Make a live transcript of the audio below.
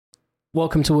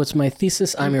Welcome to What's My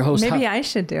Thesis. I'm your host. Maybe I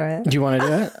should do it. Do you want to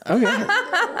do it?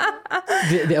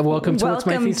 Okay. Welcome to What's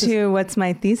My Thesis. Welcome to What's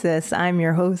My Thesis. I'm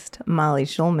your host, Molly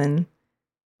Schulman.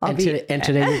 And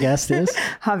today your guest is?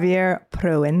 Javier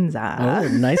Proenza. Oh,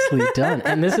 nicely done.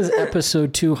 And this is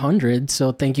episode 200.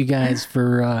 So thank you guys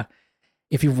for,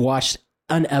 if you've watched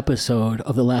an episode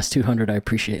of the last 200, I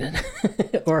appreciate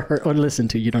it. or listen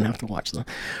to, you don't have to watch them.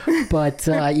 But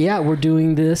yeah, we're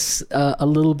doing this a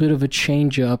little bit of a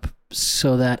change up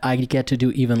so that I get to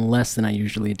do even less than I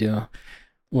usually do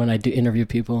when I do interview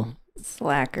people.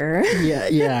 Slacker.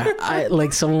 Yeah. I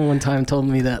like someone one time told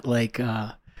me that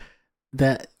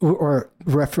or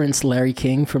referenced Larry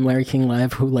King from Larry King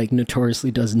Live, who like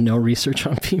notoriously does no research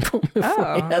on people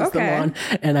before he has them on.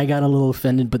 And I got a little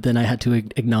offended, but then I had to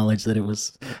acknowledge that it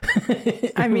was.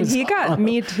 He got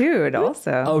Me Too'd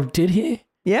also. Oh, did he?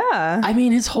 Yeah. I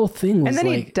mean, his whole thing was and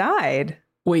then he died.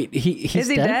 Wait, he's Is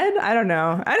he dead? I don't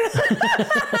know.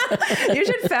 You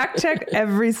should fact check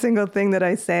every single thing that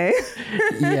I say.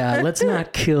 Yeah, let's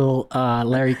not kill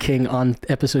Larry King on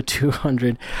episode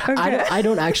 200. Okay. I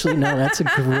don't actually know. That's a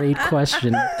great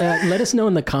question. Let us know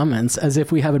in the comments, as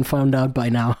if we haven't found out by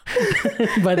now.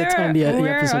 By the time the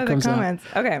episode comes out.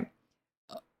 Okay.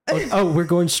 Oh, we're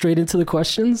going straight into the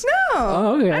questions? No.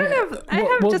 Oh, okay. I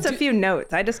have just a few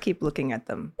notes. I just keep looking at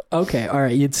them. Okay. All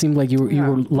right. It seemed like you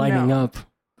were lining up.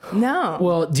 No.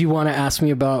 Well, do you want to ask me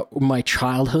about my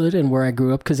childhood and where I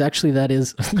grew up? Because actually that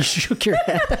is... You shook your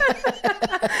head.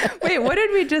 Wait, what did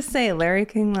we just say? Larry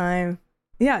King Live?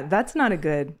 Yeah, that's not a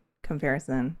good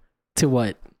comparison. To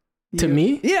what? To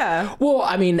me? Yeah. Well,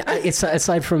 I mean, it's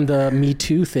aside from the Me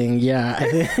Too thing, yeah,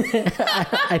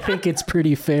 I think it's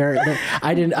pretty fair.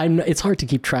 It's hard to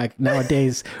keep track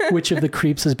nowadays which of the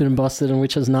creeps has been busted and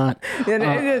which has not. It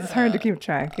is hard to keep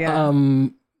track, yeah.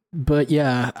 But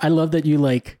yeah, I love that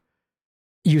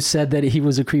you said that he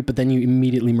was a creep, but then you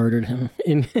immediately murdered him.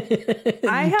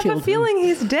 I have a feeling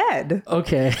he's dead.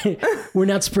 Okay. We're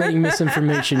not spreading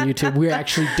misinformation, YouTube. We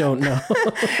actually don't know.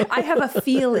 I have a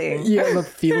feeling. You have a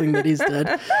feeling that he's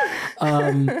dead.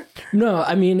 No,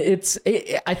 I mean,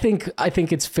 I think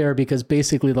it's fair because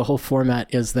basically the whole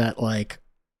format is that like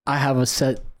I have a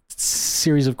set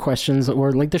series of questions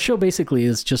or like the show basically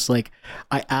is just like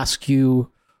I ask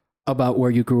you about where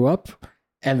you grew up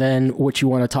and then what you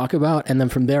want to talk about. And then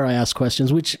from there, I ask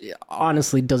questions, which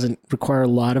honestly doesn't require a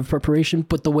lot of preparation.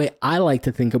 But the way I like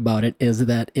to think about it is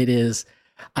that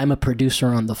I'm a producer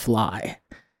on the fly.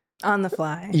 On the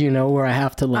fly. You know, where I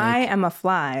have to like... I am a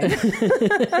fly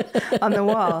on the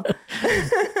wall.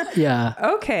 Yeah.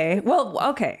 Okay. Well,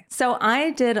 okay. So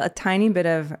I did a tiny bit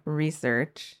of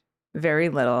research, very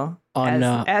little,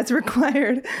 as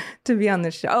required to be on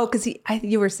the show. Oh, because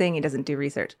you were saying he doesn't do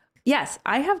research. Yes,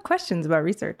 I have questions about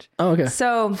research. Oh, okay.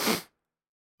 So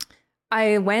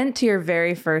I went to your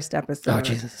very first episode. Oh,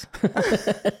 Jesus.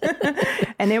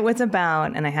 And it was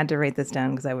about, and I had to write this down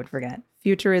because I would forget,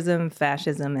 futurism,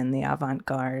 fascism, and the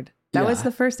avant-garde. That was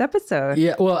the first episode.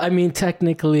 Yeah, well, I mean,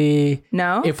 technically,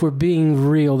 no. If we're being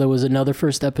real, there was another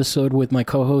first episode with my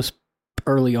co-host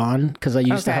early on because I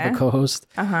used to have a co-host.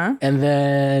 Uh-huh. And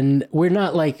then we're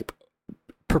not like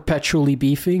perpetually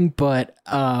beefing, but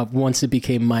once it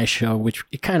became my show, which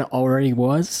it kind of already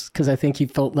was, because I think he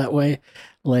felt that way.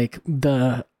 Like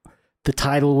the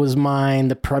title was mine,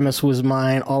 the premise was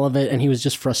mine, all of it, and he was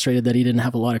just frustrated that he didn't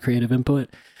have a lot of creative input.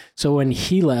 So when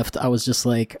he left, I was just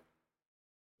like,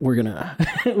 we're gonna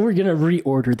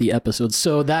reorder the episodes.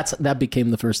 So that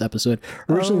became the first episode.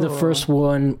 Originally, the first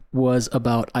one was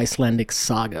about Icelandic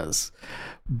sagas,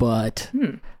 but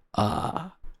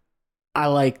I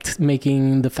liked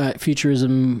making the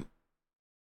futurism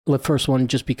the first one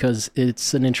just because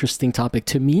it's an interesting topic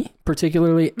to me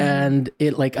particularly. And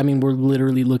it we're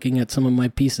literally looking at some of my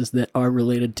pieces that are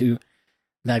related to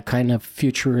that kind of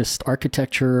futurist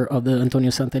architecture of the Antonio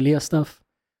Sant'Elia stuff.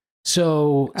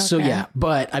 So yeah,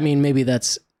 but I mean, maybe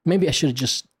I should have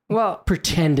just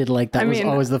pretended like that was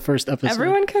always the first episode.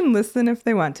 Everyone can listen if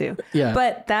they want to. Yeah.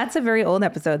 But that's a very old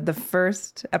episode. The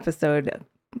first episode,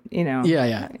 you know,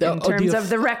 in terms of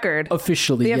the record.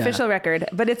 Officially, the official record.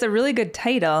 But it's a really good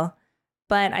title.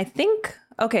 But I think,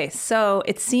 okay, so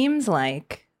it seems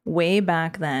like way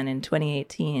back then in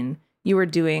 2018, you were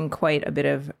doing quite a bit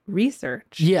of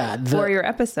research for your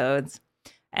episodes.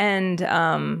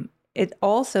 And it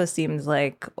also seems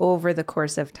like over the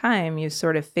course of time, you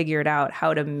sort of figured out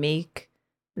how to make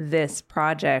this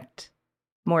project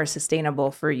more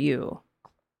sustainable for you.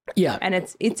 Yeah. And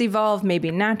it's evolved maybe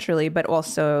naturally, but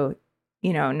also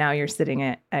now you're sitting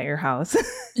at your house.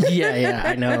 Yeah,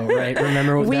 I know, right?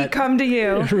 Remember we come to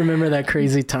you. Remember that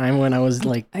crazy time when I was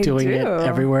like doing it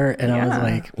everywhere, and I was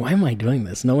like, why am I doing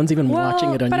this? No one's even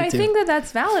watching it on YouTube. But I think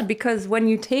that's valid, because when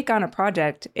you take on a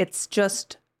project, it's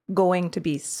just going to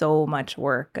be so much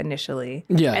work initially.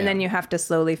 Yeah. And then you have to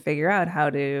slowly figure out how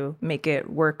to make it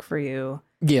work for you.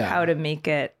 Yeah. How to make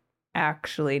it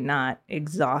actually not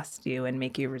exhaust you and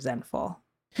make you resentful.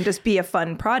 And just be a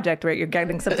fun project where you're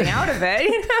getting something out of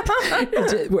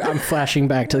it. I'm flashing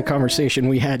back to the conversation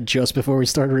we had just before we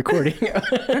started recording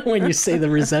when you say the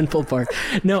resentful part.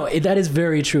 No, that is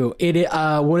very true.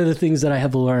 One of the things that I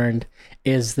have learned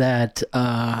is that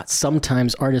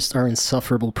sometimes artists are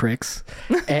insufferable pricks.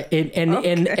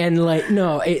 And like,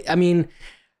 no, I mean,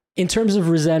 in terms of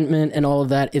resentment and all of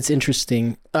that, it's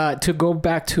interesting. To go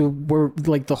back to where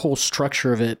like the whole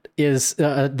structure of it is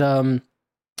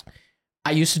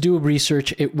I used to do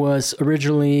research. It was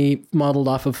originally modeled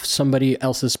off of somebody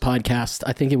else's podcast.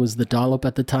 I think it was The Dollop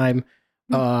at the time.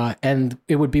 And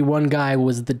it would be one guy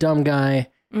was the dumb guy,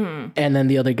 and then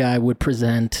the other guy would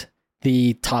present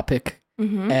the topic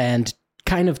and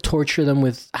kind of torture them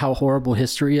with how horrible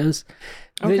history is.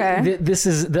 Okay. This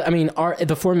is,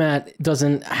 the format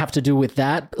doesn't have to do with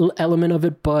that element of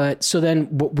it, but so then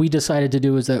what we decided to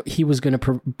do is that he was going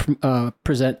to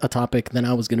present a topic, then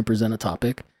I was going to present a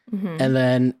topic. And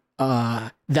then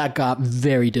that got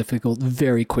very difficult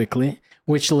very quickly,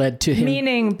 which led to him.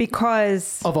 Meaning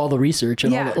because of all the research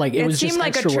and all that. Like, it was seemed just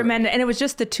like a tremendous, and it was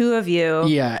just the two of you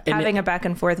having a back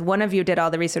and forth. One of you did all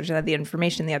the research and had the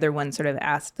information. The other one sort of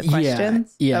asked the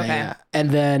questions. Yeah.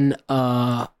 And then,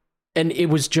 and it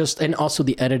was just, and also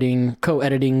the editing,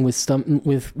 co-editing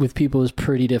with people is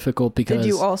pretty difficult because. Did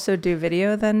you also do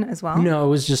video then as well? No, it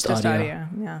was just audio.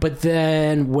 Yeah. But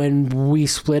then when we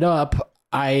split up,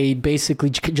 I basically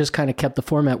just kind of kept the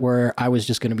format where I was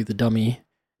just going to be the dummy.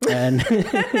 And well,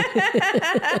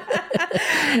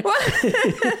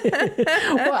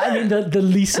 I mean, the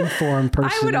least informed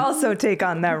person. I would also take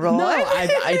on that role. No,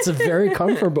 it's a very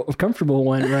comfortable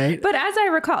one, right? But as I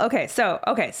recall,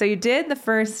 so you did the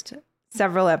first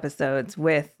several episodes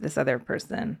with this other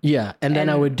person. Yeah, and then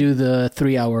I would do the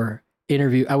 3-hour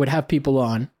interview. I would have people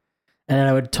on, and then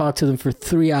I would talk to them for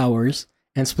 3 hours.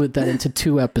 And split that into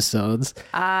 2 episodes,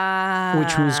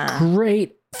 which was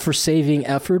great for saving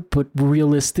effort, but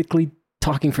realistically,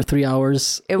 talking for 3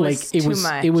 hours, it was too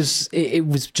much. It was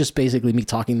just basically me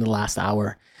talking the last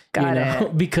hour. Got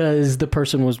it. Because the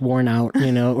person was worn out,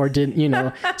 or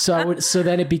didn't, So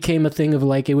then it became a thing of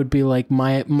like, it would be like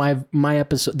my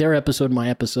episode, their episode, my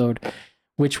episode,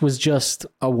 which was just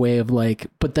a way of like.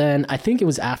 But then I think it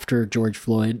was after George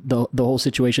Floyd, the whole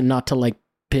situation, not to like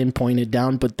pinpoint it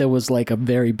down, but there was like a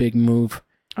very big move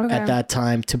at that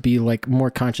time to be like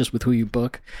more conscious with who you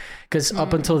book, because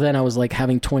up until then I was like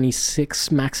having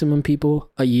 26 maximum people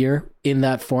a year in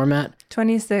that format.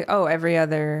 26 every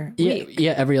other week.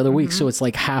 Yeah, every other week, so it's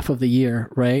like half of the year,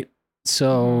 right?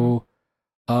 So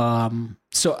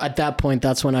so at that point,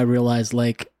 that's when I realized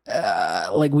like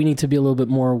we need to be a little bit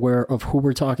more aware of who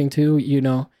we're talking to,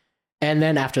 and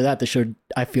then after that, the show,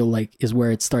 I feel like, is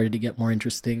where it started to get more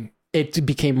interesting. It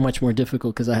became much more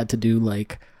difficult because I had to do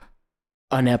like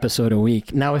an episode a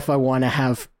week. Now, if I want to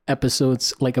have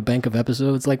episodes, like a bank of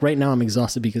episodes, like right now I'm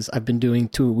exhausted because I've been doing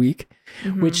 2 a week,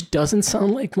 which doesn't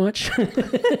sound like much.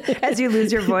 As you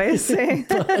lose your voice.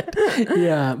 but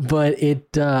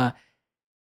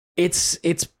it's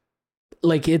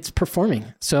like, it's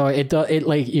performing. So it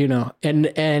like, and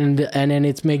then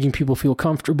it's making people feel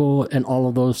comfortable and all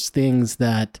of those things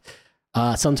that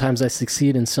sometimes I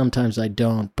succeed and sometimes I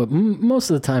don't, but most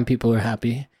of the time people are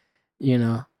happy.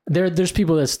 There's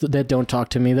people that don't talk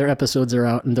to me. Their episodes are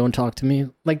out and don't talk to me.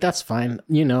 Like, that's fine,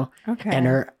 Okay. And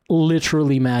are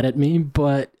literally mad at me,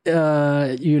 but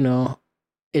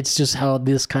it's just how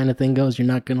this kind of thing goes. You're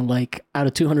not gonna, like, out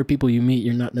of 200 people you meet,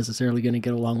 you're not necessarily gonna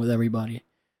get along with everybody.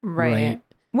 Right.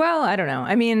 Well, I don't know.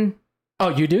 I mean, oh,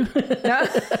 you do? No.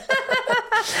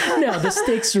 No, the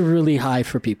stakes are really high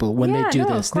for people when they do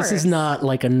this. This is not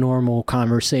like a normal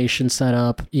conversation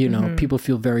setup. People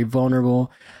feel very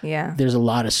vulnerable. Yeah. There's a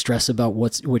lot of stress about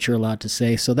what you're allowed to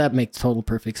say. So that makes total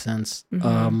perfect sense.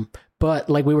 But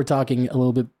like we were talking a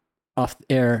little bit off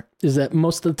air, is that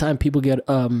most of the time people get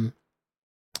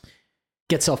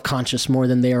self-conscious more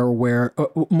than they are aware,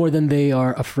 more than they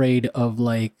are afraid of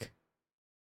like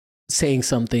saying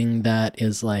something that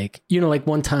is like, like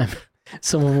one time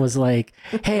someone was like,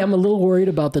 hey, I'm a little worried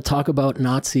about the talk about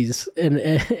Nazis in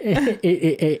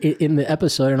the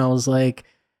episode. And I was like,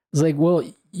 well,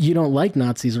 you don't like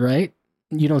Nazis, right?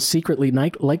 secretly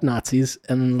like Nazis?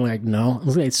 And like, no.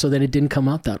 Okay, so then it didn't come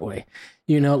out that way.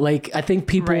 Like, I think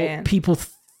people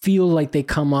feel like they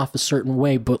come off a certain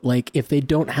way, but like if they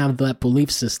don't have that belief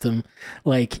system,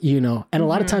 like, and a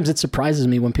lot of times it surprises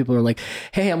me when people are like,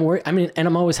 hey, I'm worried. I mean, and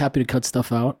I'm always happy to cut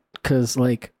stuff out because,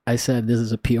 like I said, this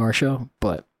is a PR show,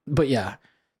 but yeah.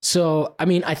 So, I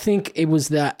mean, I think it was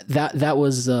that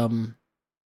was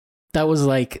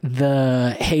like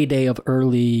the heyday of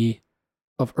early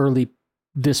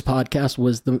this podcast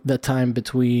was the time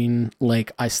between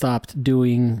like I stopped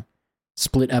doing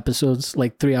split episodes,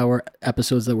 like 3-hour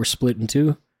episodes that were split in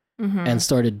two, and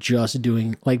started just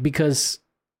doing like, because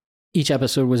each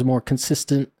episode was more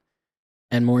consistent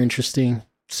and more interesting.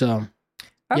 So,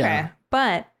 okay. Yeah.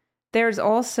 But there's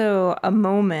also a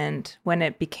moment when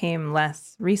it became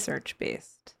less research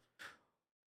based.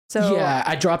 So yeah,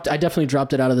 I definitely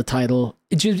dropped it out of the title.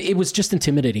 It was just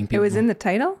intimidating people. It was in the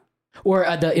title? Or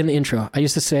in the intro. I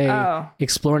used to say,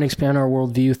 explore and expand our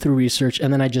worldview through research.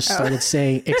 And then I just started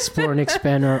saying, explore and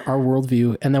expand our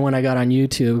worldview. And then when I got on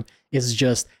YouTube, it's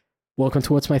just, welcome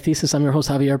to What's My Thesis? I'm your host,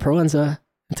 Javier Proenza.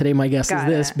 And today my guest is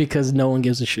this, because no one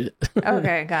gives a shit.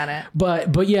 Okay, got it.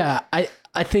 But yeah, I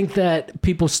think that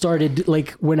people started,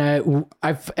 like, when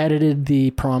I've edited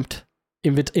the prompt,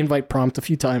 invite prompt a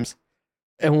few times.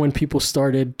 And when people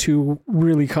started to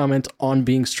really comment on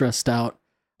being stressed out,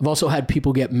 I've also had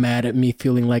people get mad at me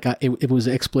feeling like it was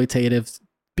exploitative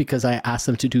because I asked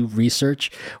them to do research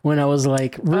when I was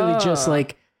like, really just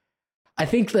like, I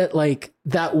think that like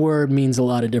that word means a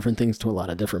lot of different things to a lot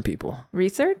of different people.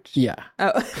 Research? Yeah.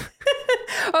 Oh,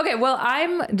 okay. Well,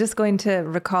 I'm just going to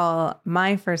recall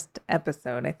my first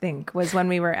episode, I think, was when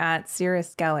we were at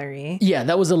Cirrus Gallery. Yeah,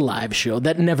 that was a live show.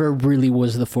 That never really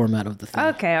was the format of the thing.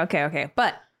 Okay.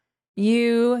 But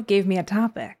you gave me a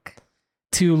topic.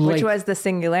 Which was the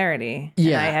singularity.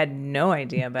 Yeah. And I had no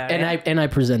idea about it. And I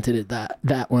presented it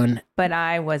that one. But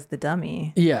I was the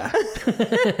dummy. Yeah.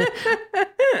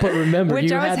 But remember,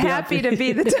 which I was happy to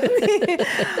be the dummy.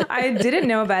 I didn't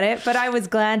know about it, but I was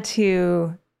glad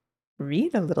to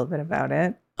read a little bit about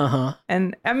it.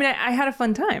 And I mean, I had a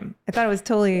fun time. I thought it was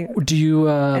totally what do you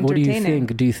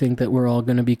think? Do you think that we're all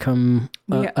going to become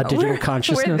a digital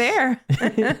consciousness? We're there.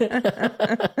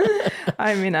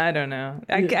 I mean, I don't know.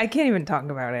 I can't even talk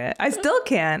about it. I still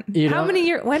can't. How many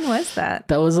years? When was that?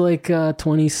 That was like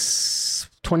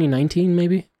 2019,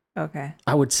 maybe. Okay.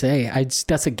 I would say.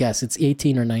 That's a guess. It's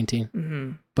 18 or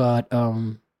 19. But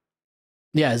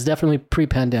yeah, it's definitely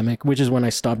pre-pandemic, which is when I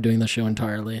stopped doing the show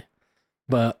entirely.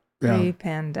 But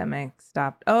pre-pandemic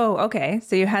stopped. Oh, okay.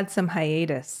 So you had some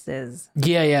hiatuses.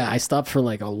 Yeah. I stopped for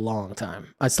like a long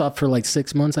time. I stopped for like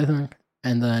 6 months, I think,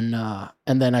 and then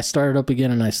I started up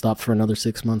again, and I stopped for another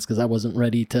 6 months because I wasn't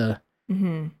ready to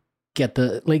get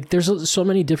the like. There's so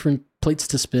many different plates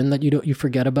to spin that you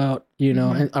forget about,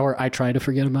 or I try to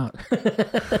forget about.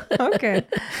 Okay.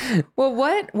 Well,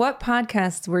 what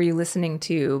podcasts were you listening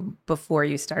to before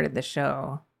you started the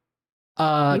show?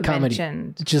 Comedy.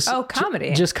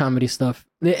 Comedy. Just comedy stuff.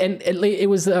 And it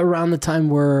was around the time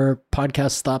where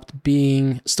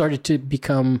podcasts started to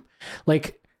become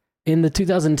like in the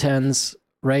 2010s,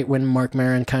 right? When Mark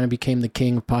Maron kind of became the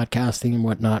king of podcasting and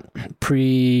whatnot,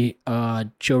 pre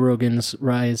Joe Rogan's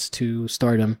rise to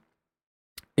stardom.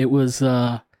 It was,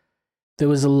 there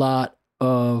was a lot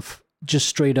of just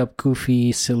straight up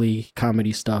goofy, silly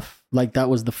comedy stuff. Like that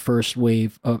was the first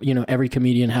wave of, every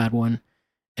comedian had one.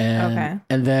 And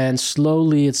then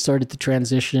slowly it started to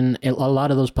transition. A lot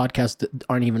of those podcasts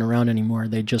aren't even around anymore.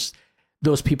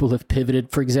 Those people have pivoted.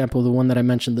 For example, the one that I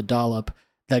mentioned, The Dollop,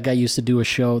 that guy used to do a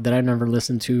show that I never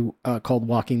listened to called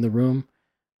Walking the Room.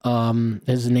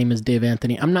 His name is Dave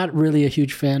Anthony. I'm not really a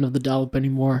huge fan of The Dollop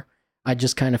anymore. I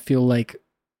just kind of feel like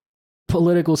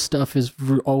political stuff is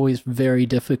always very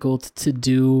difficult to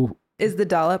do. Is The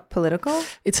Dollop political?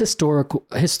 It's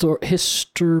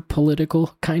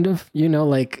histor-political, kind of,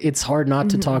 like it's hard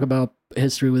not to talk about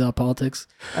history without politics.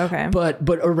 Okay.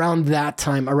 But around that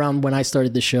time, around when I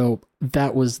started the show,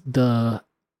 that was there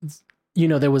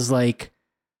was like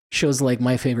shows like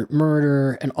My Favorite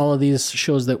Murder and all of these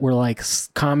shows that were like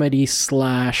comedy /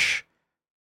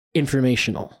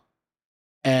 informational.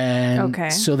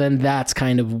 And so then that's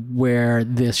kind of where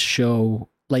this show,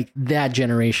 like that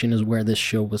generation is where this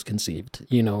show was conceived,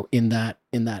 in that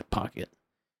pocket.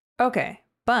 Okay.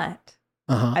 But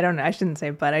I don't know. I shouldn't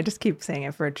say but. I just keep saying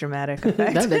it for a dramatic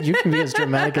effect. that you can be as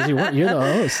dramatic as you want. You're the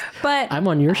host. But I'm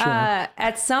on your show.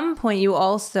 At some point, you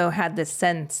also had this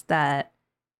sense that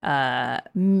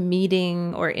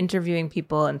meeting or interviewing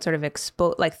people and sort of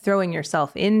throwing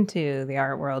yourself into the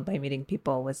art world by meeting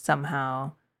people was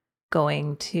somehow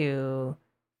going to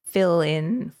fill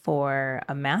in for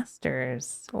a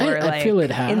master's or I feel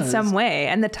it has. in some way.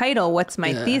 And the title, What's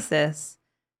My Thesis,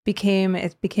 became a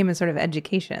sort of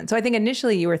education. So I think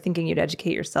initially you were thinking you'd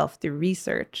educate yourself through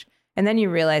research, and then you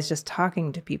realized just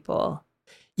talking to people.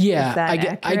 Yeah,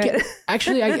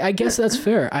 I guess that's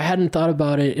fair. I hadn't thought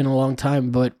about it in a long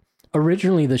time, but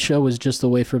originally the show was just a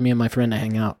way for me and my friend to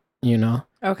hang out, you know?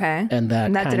 Okay. And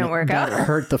that didn't work out. That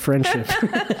hurt the friendship.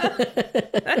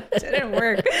 That didn't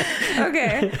work.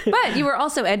 Okay. But you were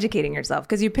also educating yourself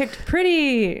because you picked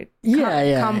pretty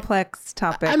complex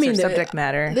topics or subject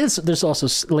matter. There's also,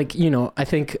 like, you know, I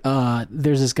think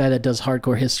there's this guy that does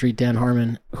hardcore history, Dan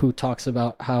Harmon, who talks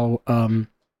about how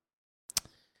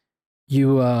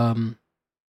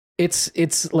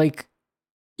it's like,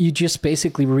 you just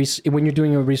basically when you're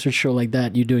doing a research show like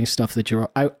that, you're doing stuff that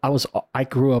I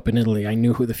grew up in Italy. I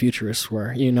knew who the futurists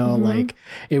were, you know, like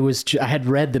it was, I had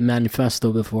read the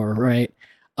manifesto before, right?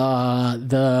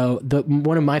 The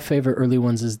one of my favorite early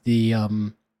ones is the,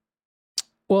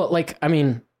 well, like, I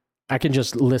mean, I can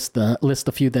just list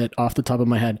a few that off the top of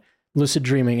my head. Lucid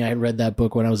Dreaming, I had read that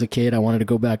book when I was a kid. I wanted to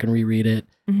go back and reread it,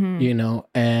 you know,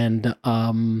 and those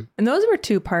were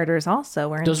 2-parters also,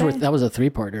 weren't they? That was a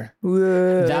 3-parter.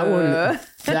 Whoa.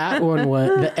 That one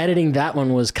was the editing. That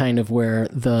one was kind of where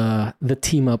the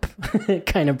team up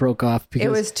kind of broke off because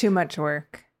it was too much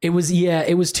work. It was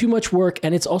too much work,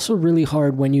 and it's also really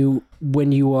hard when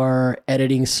you are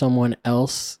editing someone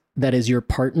else that is your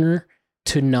partner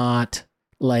to not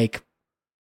like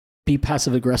be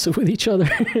passive aggressive with each other.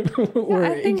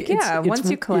 I think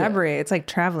once you collaborate, it's like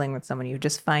traveling with someone. You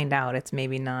just find out it's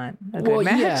maybe not a good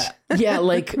match.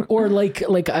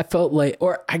 Like I felt like,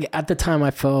 at the time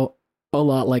I felt a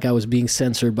lot like I was being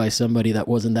censored by somebody that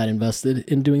wasn't that invested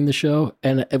in doing the show,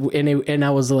 and I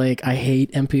was like, I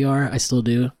hate NPR. I still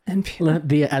do.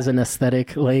 NPR as an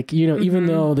aesthetic, like, you know, even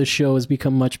though the show has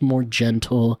become much more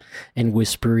gentle and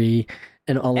whispery.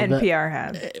 And all of that. NPR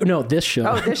had. No, this show.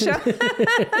 Oh, this show?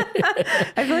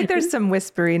 I feel like there's some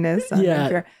whisperiness on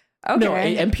NPR. Okay. No,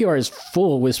 NPR is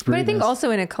full whisperiness. But I think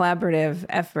also in a collaborative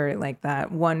effort like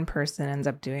that, one person ends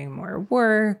up doing more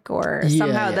work, or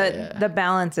somehow the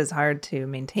balance is hard to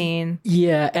maintain.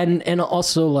 Yeah, and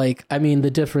also, like, I mean,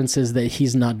 the difference is that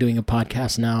he's not doing a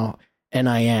podcast now and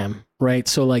I am, right?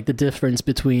 So like the difference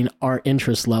between our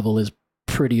interest level is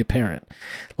pretty apparent.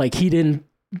 Like, he didn't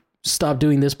stop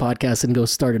doing this podcast and go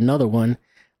start another one.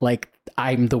 Like,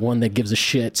 I'm the one that gives a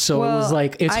shit. So it was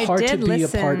like, it's hard to be a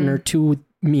partner to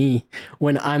me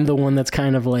when I'm the one that's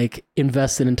kind of like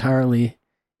invested entirely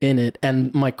in it,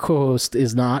 and my co-host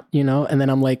is not, you know. And then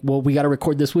I'm like, well, we got to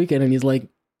record this weekend, and he's like,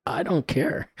 I don't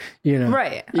care, you know.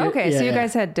 Right. Okay. So you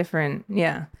guys had different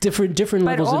different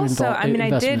levels of investment. But also, I mean,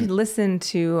 I did listen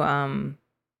to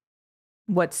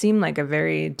what seemed like a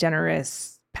very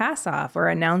generous pass off or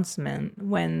announcement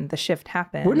when the shift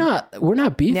happened. We're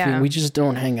not beefing. Yeah. We just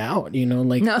don't hang out, you know,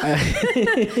 like. No.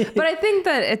 But I think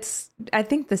I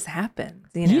think this happens,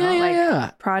 you know,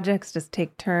 projects just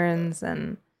take turns,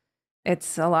 and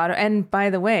it's a lot of, and by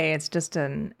the way, it's just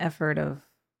an effort of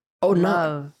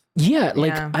love. Yeah.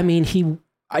 Like, I mean,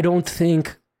 I don't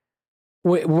think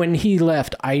when he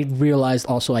left, I realized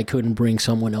also I couldn't bring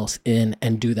someone else in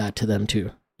and do that to them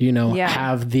too. You know,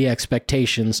 have the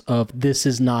expectations of, this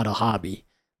is not a hobby.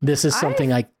 This is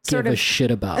something I give a shit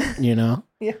about, you know?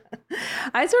 Yeah.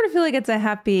 I sort of feel like it's a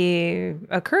happy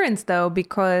occurrence, though,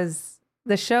 because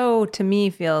the show to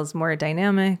me feels more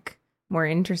dynamic, more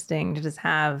interesting to just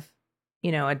have,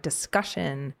 you know, a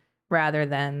discussion rather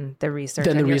than the research.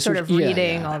 You're sort of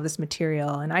reading all of this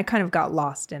material, and I kind of got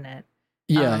lost in it.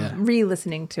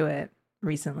 Re-listening to it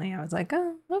recently, I was like,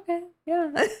 oh, okay.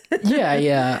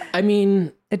 Yeah. I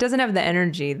mean, it doesn't have the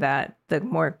energy that the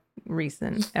more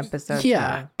recent episodes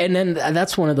have. And then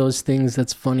that's one of those things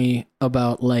that's funny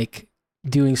about, like,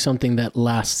 doing something that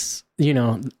lasts, you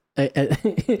know.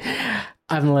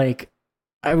 I'm like,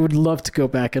 I would love to go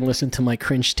back and listen to my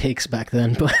cringe takes back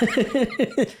then, but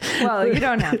well, you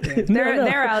don't have to.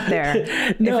 They're out there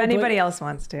if anybody else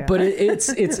wants to. But it's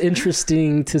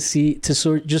interesting to see, to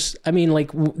sort of just, I mean,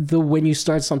 like, when you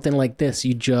start something like this,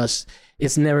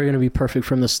 it's never going to be perfect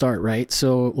from the start, right?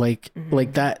 So like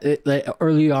that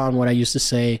early on, what I used to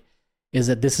say is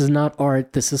that this is not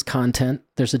art, this is content.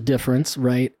 There's a difference,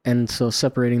 right? And so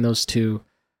separating those two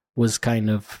was kind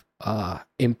of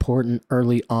important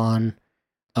early on.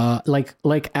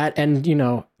 And you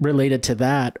know, related to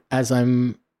that, as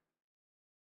I'm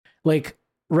like,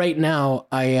 right now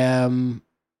I am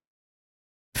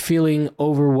feeling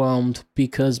overwhelmed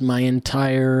because my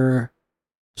entire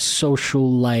social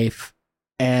life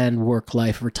and work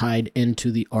life are tied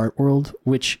into the art world,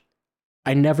 which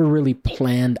I never really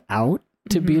planned out,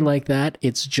 to be like that.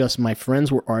 It's just my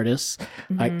friends were artists.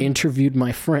 I interviewed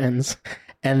my friends,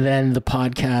 and then the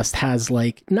podcast has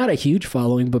like not a huge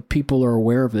following, but people are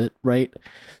aware of it, right?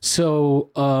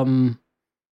 So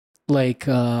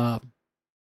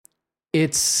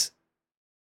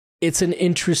it's an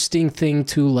interesting thing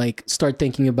to like start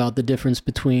thinking about the difference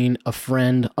between a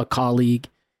friend, a colleague,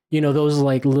 those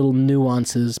like little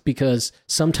nuances, because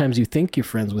sometimes you think you're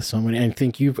friends with someone and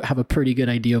think you have a pretty good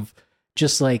idea of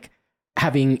just like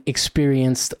having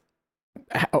experienced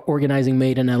organizing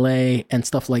Made in LA and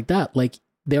stuff like that. Like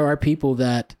there are people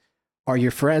that are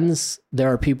your friends.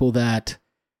 There are people that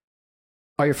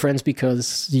are your friends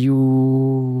because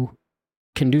you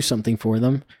can do something for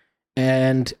them.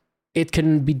 And it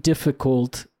can be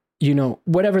difficult,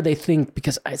 whatever they think,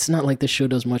 because it's not like the show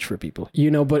does much for people,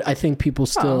 but I think people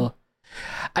still,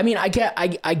 I mean, I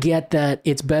get that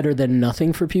it's better than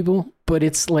nothing for people, but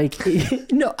it's like,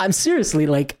 no, I'm seriously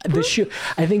like the show.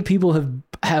 I think people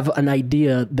have an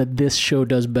idea that this show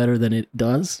does better than it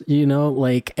does,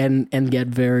 like, and get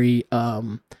very,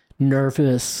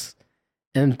 nervous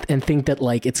and think that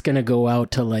like, it's going to go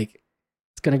out to like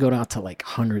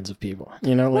hundreds of people,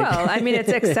 well, I mean, it's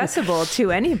accessible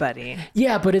to anybody.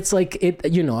 Yeah, but it's like it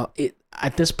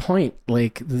at this point,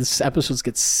 like this episode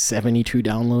gets 72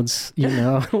 downloads,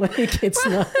 like it's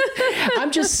not,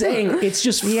 I'm just saying it's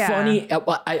just funny.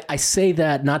 I say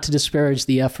that not to disparage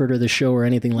the effort or the show or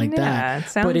anything like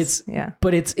that, but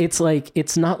it's like,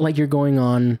 it's not like you're going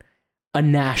on a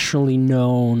nationally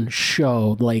known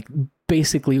show. Like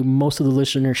basically most of the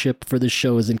listenership for this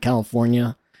show is in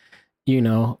California.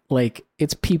 Like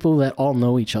it's people that all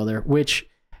know each other, which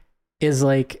is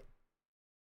like,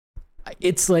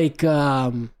 it's like,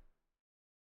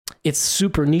 it's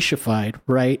super nicheified,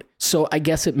 right? So I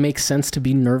guess it makes sense to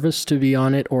be nervous to be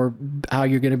on it or how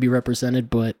you're going to be represented.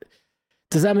 But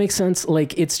does that make sense?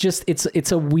 Like, it's just,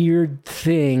 it's a weird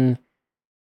thing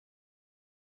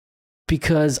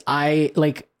because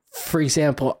for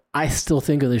example, I still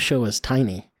think of the show as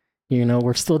tiny. We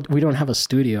don't have a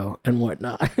studio and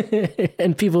whatnot.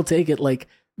 And people take it like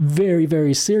very,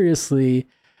 very seriously.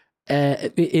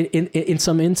 In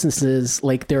some instances,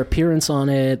 like their appearance on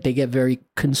it, they get very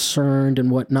concerned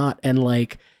and whatnot. And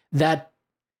like that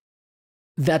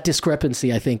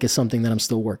discrepancy, I think, is something that I'm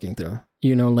still working through,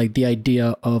 like the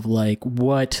idea of like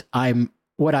what I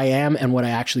am and what I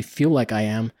actually feel like I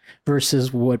am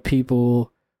versus what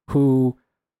people who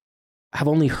have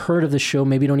only heard of the show,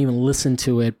 maybe don't even listen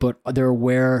to it, but they're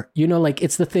aware, like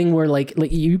it's the thing where like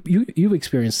you've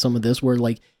experienced some of this where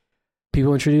like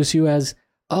people introduce you as,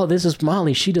 oh, this is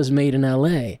Molly, she does Made in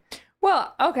LA.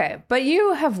 Well, okay, but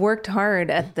you have worked hard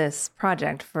at this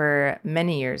project for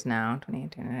many years now,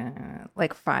 2018,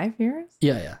 like 5 years?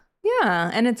 Yeah. Yeah,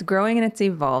 and it's growing and it's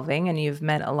evolving, and you've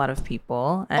met a lot of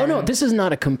people. And... Oh no, this is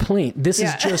not a complaint. This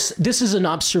is just this is an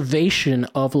observation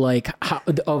of like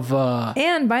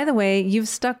And by the way, you've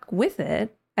stuck with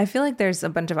it. I feel like there's a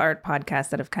bunch of art podcasts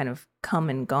that have kind of come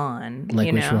and gone.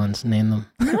 Like which ones? Name them.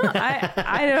 No,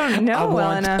 I don't know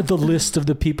well enough. The list of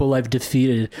the people I've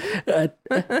defeated.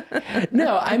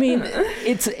 No, I mean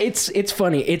it's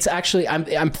funny. It's actually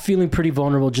I'm feeling pretty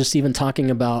vulnerable just even talking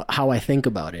about how I think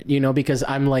about it. Because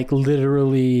I'm like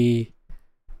literally.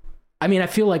 I mean, I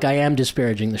feel like I am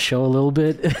disparaging the show a little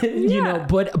bit.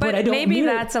 But I don't. Maybe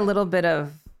that's a little bit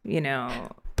of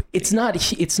It's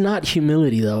not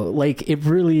humility though. Like it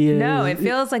really is. No, it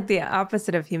feels like the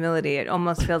opposite of humility. It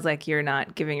almost feels like you're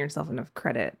not giving yourself enough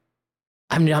credit.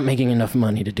 I'm not making enough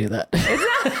money to do that.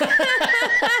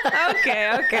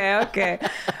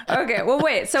 Okay. Well,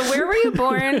 wait. So where were you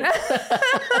born?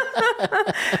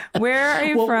 Where are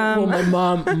you from? Well, my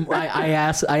mom. I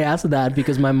asked that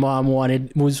because my mom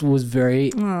was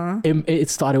very.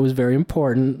 It's thought it was very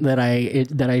important that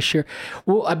I share.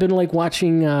 Well, I've been like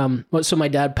watching. So my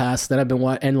dad passed. Then I've been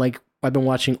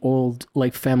watching old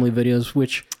like family videos,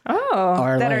 which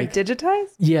are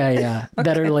digitized. Yeah, okay.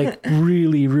 That are like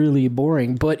really, really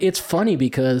boring. But it's funny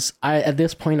because at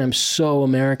this point I'm so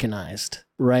Americanized,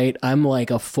 right? I'm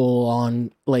like a full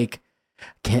on like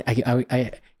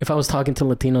if I was talking to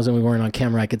Latinos and we weren't on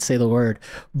camera, I could say the word.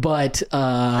 But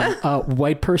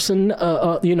white person,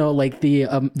 like the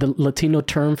Latino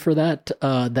term for that,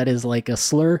 that is like a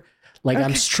slur. Like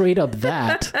I'm straight up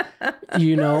that,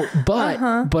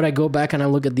 but I go back and I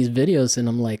look at these videos and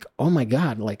I'm like, oh my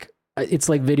God, like it's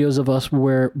like videos of us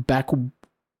where back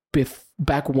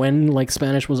when like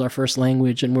Spanish was our first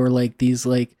language and we're like these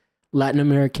like Latin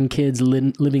American kids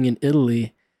living in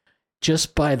Italy,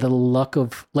 just by the luck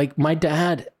of like my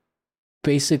dad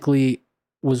basically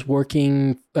was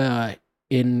working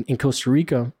in Costa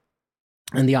Rica,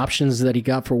 and the options that he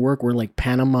got for work were like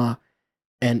Panama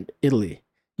and Italy,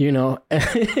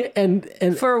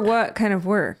 and For what kind of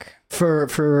work?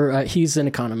 for he's an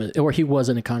economist, or he was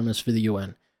an economist for the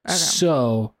UN. Okay.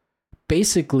 So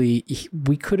basically,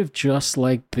 we could have just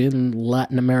like been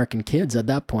Latin American kids at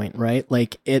that point, right?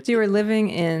 Like So you were living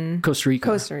in Costa Rica.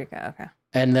 Costa Rica, okay.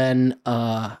 And then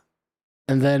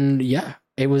yeah,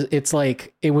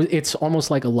 it's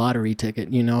almost like a lottery ticket,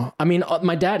 I mean,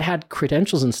 my dad had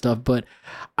credentials and stuff, but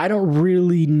I don't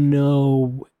really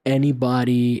know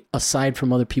anybody aside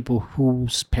from other people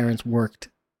whose parents worked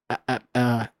at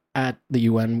the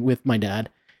UN with my dad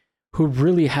who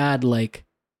really had like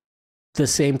the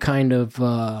same kind of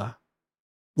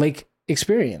like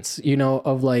experience,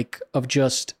 of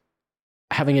just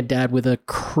having a dad with a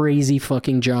crazy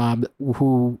fucking job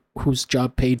whose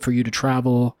job paid for you to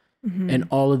travel and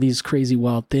all of these crazy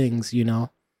wild things,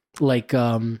 like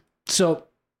so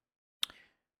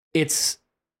it's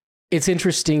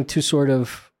interesting to sort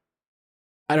of,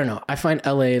 I don't know, I find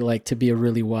LA like to be a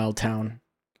really wild town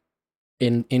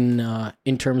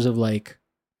in terms of like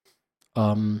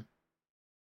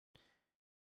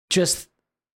just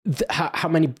how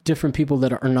many different people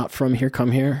that are not from here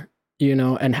come here,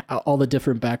 and all the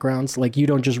different backgrounds. Like you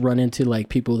don't just run into like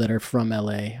people that are from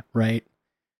LA, right?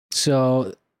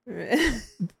 So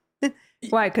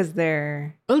why? Because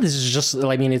they're... Well, this is just,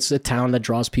 I mean, it's a town that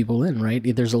draws people in, right?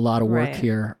 There's a lot of work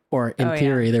here, or in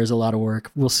theory, there's a lot of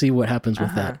work. We'll see what happens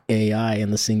with that AI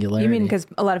and the singularity. You mean because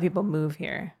a lot of people move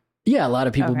here? Yeah, a lot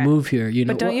of people move here,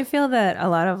 But don't you feel that a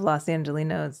lot of Los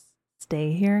Angelinos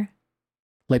stay here?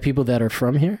 Like people that are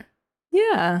from here?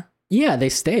 Yeah. Yeah, they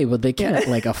stay, but they can't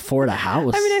like afford a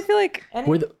house. I mean, I feel like...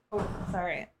 Oh,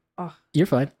 sorry. Oh, you're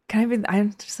fine.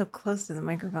 I'm just so close to the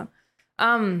microphone.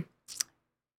 Well,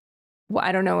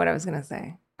 I don't know what I was going to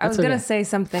say. I was going to say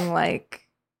something like,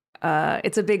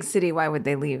 it's a big city. Why would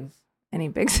they leave any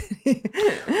big city?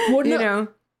 Well,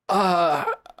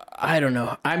 I don't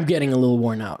know. I'm getting a little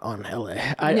worn out on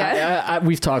LA.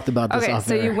 We've talked about this. Okay,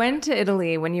 so you went to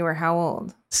Italy when you were how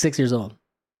old? 6 years old.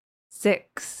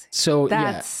 6. So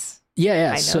that's...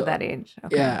 Yeah. I know that age.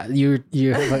 Okay. Yeah, you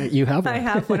have one. I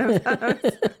have one of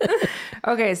those.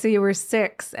 Okay, so you were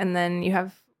 6, and then you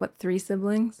have what? 3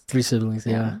 siblings? 3 siblings,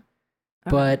 yeah.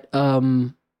 Okay.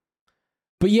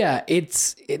 But yeah,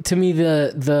 to me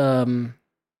the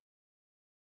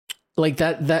like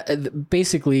that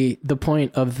basically the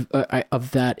point of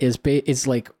that is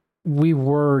like we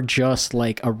were just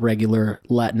like a regular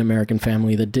Latin American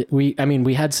family that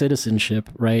we had citizenship,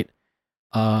 right?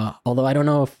 Although I don't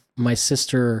know if my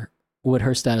sister, what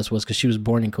her status was, because she was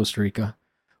born in Costa Rica,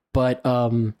 but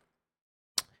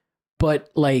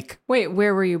like, wait,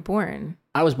 where were you born?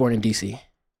 I was born in DC.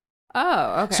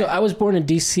 Oh, okay. So I was born in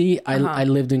DC. I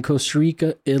lived in Costa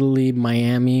Rica, Italy,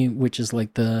 Miami, which is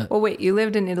like the... Well, wait, you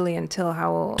lived in Italy until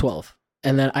how old? 12.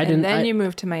 And then you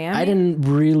moved to Miami? I didn't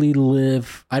really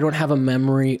I don't have a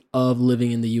memory of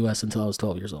living in the US until I was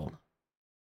 12 years old.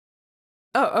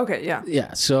 Oh, okay, yeah.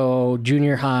 Yeah, so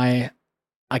junior high,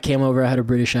 I came over, I had a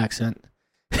British accent.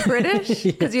 British?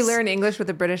 Because you Yes. learned English with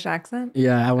a British accent?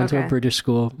 Yeah, I went to a British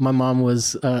school. My mom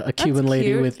was a Cuban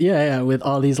lady with with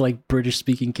all these like British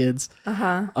speaking kids.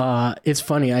 It's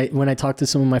funny. When I talk to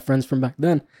some of my friends from back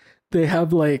then, they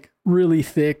have like really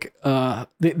thick.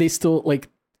 They still like,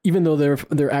 even though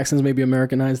their accents may be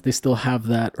Americanized, they still have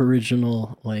that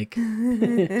original like.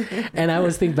 And I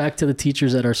always think back to the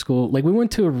teachers at our school. Like we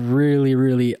went to a really,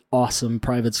 really awesome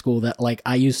private school that like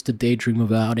I used to daydream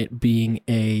about it being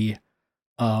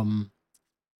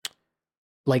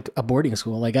like a boarding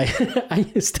school. Like I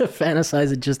used to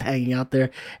fantasize it just hanging out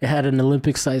there. It had an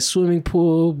Olympic-sized swimming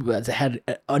pool. It had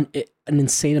an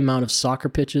insane amount of soccer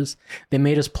pitches. They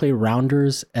made us play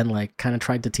rounders and like kind of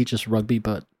tried to teach us rugby,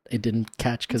 but it didn't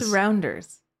catch because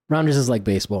rounders. Rounders is like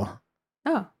baseball.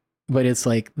 Oh. But it's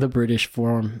like the British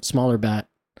form, smaller bat.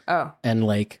 Oh. And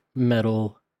like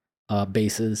metal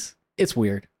bases. It's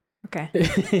weird.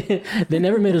 Okay. They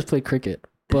never made us play cricket,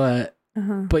 but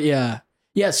yeah.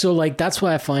 Yeah, so like that's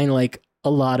why I find like a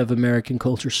lot of American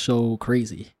culture so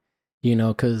crazy,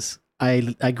 because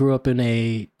I grew up in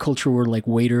a culture where like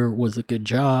waiter was a good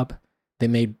job. They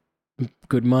made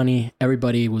good money.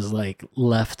 Everybody was like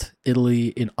left Italy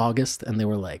in August and they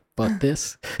were like, fuck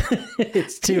this.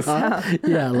 It's too hot.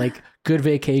 Yeah, like good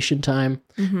vacation time.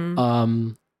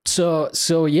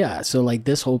 So yeah, so like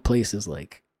this whole place is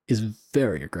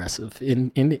very aggressive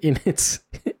in its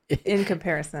in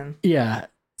comparison. Yeah.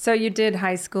 So you did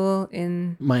high school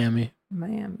in Miami.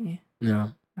 Yeah.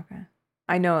 Okay.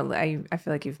 I know. I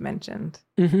feel like you've mentioned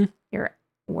your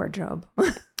wardrobe.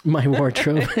 My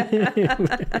wardrobe.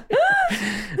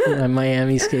 My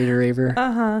Miami skater raver.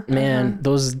 Man,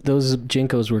 those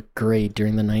Jinkos were great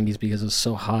during the 90s because it was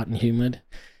so hot and humid.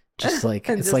 Just like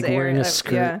it's Just like air, wearing a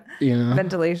skirt, you know.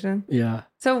 ventilation. Yeah.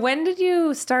 So when did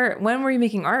you start? When were you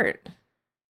making art?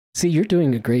 See, you're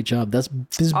doing a great job. This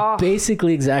is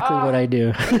basically exactly what I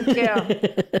do. Thank you.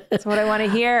 That's what I want to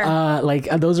hear.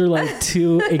 Those are like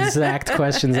two exact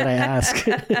questions that I ask.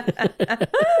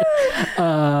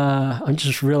 I'm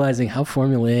just realizing how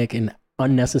formulaic and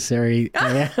unnecessary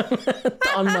I am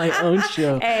on my own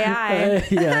show. AI.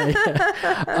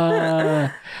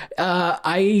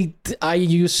 I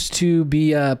used to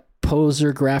be a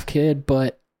poser graph kid,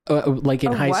 but like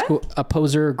in high school, a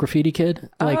poser graffiti kid.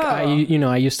 Like I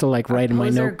used to like write in my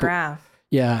notebook. Graph.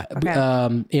 Yeah.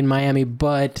 Okay. In Miami,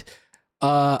 but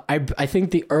I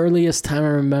think the earliest time I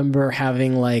remember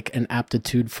having like an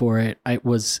aptitude for it, I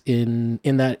was in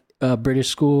that British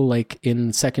school, like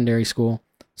in secondary school.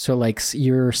 So like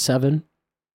year 7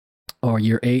 or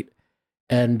year 8.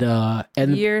 And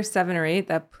year 7 or 8,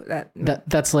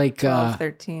 that's like 12,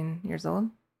 13 years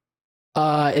old.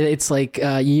 It's like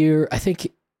year, I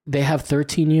think they have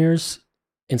 13 years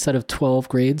instead of 12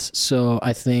 grades. So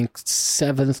I think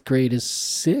 7th grade is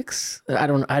 6. I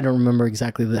don't remember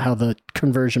exactly how the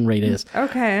conversion rate is.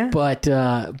 Okay. But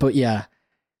yeah.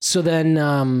 So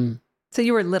then so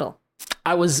you were little.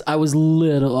 I was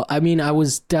little. I mean, I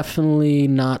was definitely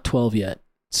not 12 yet.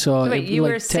 So wait, you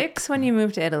were 6 when you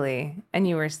moved to Italy, and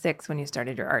you were 6 when you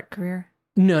started your art career?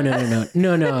 No.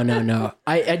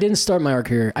 I didn't start my art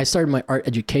career. I started my art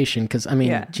education because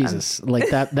Jesus, like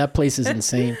that place is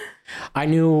insane. I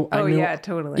knew. Yeah,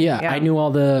 totally. Yeah, I knew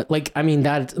all the like. I mean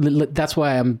that's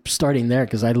why I'm starting there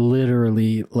because I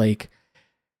literally like.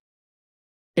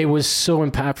 It was so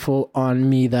impactful on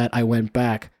me that I went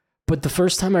back. But the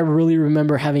first time I really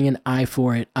remember having an eye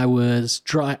for it, I was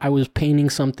painting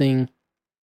something,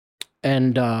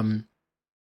 and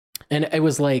it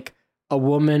was like a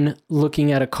woman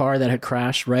looking at a car that had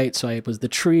crashed, right? So it was the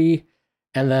tree,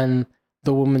 and then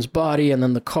the woman's body, and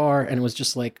then the car, and it was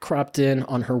just like cropped in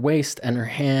on her waist and her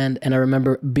hand. And I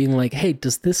remember being like, "Hey,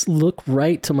 does this look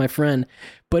right?" to my friend,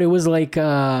 but it was like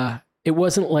it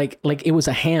wasn't like it was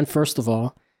a hand first of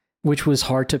all, which was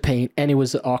hard to paint, and it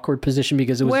was an awkward position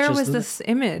because it was. Where was this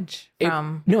image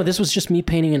from? No, this was just me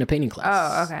painting in a painting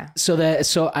class. Oh, okay.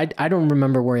 So I don't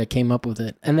remember where I came up with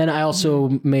it, and then I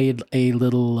also made a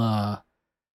little.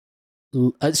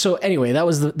 So anyway, that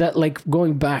was like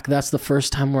going back. That's the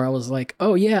first time where I was like,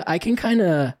 oh yeah, I can kind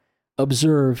of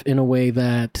observe in a way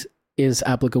that is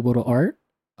applicable to art.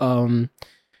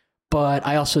 But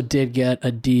I also did get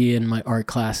a D in my art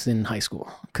class in high school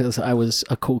because I was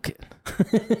a cool kid.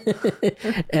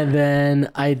 And then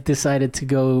I decided to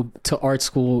go to art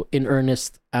school in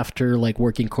earnest after like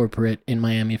working corporate in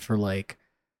Miami for like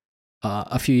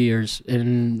a few years.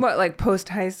 In what, like post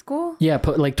high school? Yeah,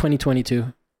 like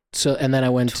 2022. So and then I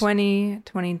went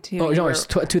 2022. Oh no, it's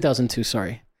 2002.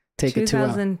 Sorry, take it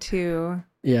 2002.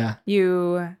 Yeah,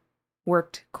 you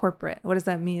worked corporate. What does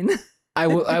that mean? I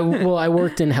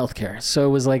worked in healthcare, so it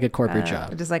was like a corporate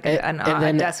job, just like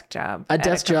a desk job. A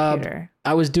desk job.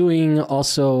 I was doing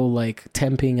also like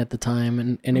temping at the time,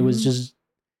 and it was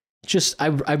just I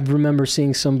remember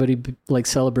seeing somebody like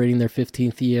celebrating their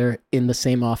 15th year in the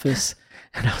same office,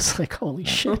 and I was like, holy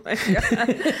shit! Oh my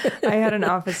God. I had an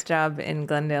office job in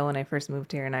Glendale when I first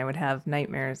moved here, and I would have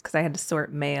nightmares because I had to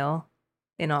sort mail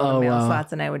in all the mail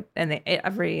slots, and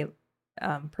every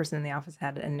person in the office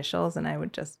had initials, and I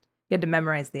would just. You had to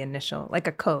memorize the initial, like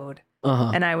a code.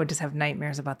 And I would just have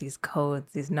nightmares about these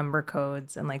codes, these number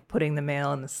codes, and like putting the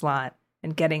mail in the slot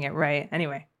and getting it right.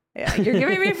 Anyway, yeah, you're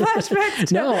giving me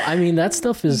flashbacks. No, I mean, that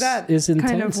stuff is intense.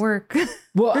 Kind of work.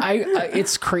 Well,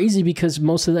 it's crazy because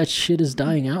most of that shit is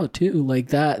dying out too. Like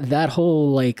that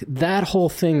whole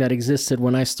thing that existed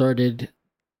when I started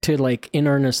to like in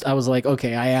earnest, I was like,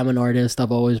 okay, I am an artist.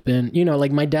 I've always been,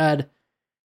 like my dad,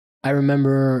 I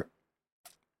remember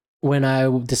when I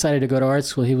decided to go to art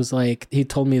school, he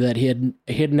told me that he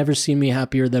had never seen me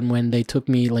happier than when they took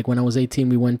me, like when I was 18,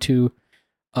 we went to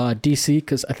DC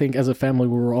because I think as a family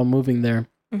we were all moving there.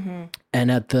 Mm-hmm.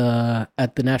 And at the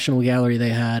National Gallery they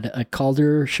had a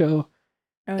Calder show.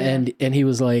 Oh, yeah. And he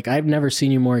was like, I've never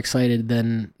seen you more excited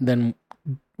than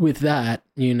with that,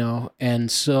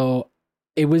 and so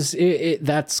it was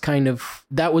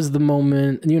that was the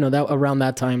moment, that around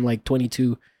that time, like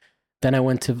 22. Then I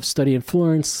went to study in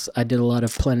Florence. I did a lot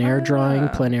of plein air drawing,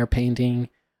 plein air painting.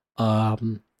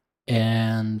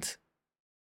 And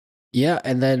yeah,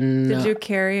 and then... Did you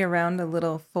carry around a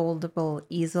little foldable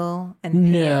easel?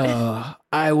 No,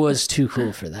 I was too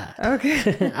cool for that.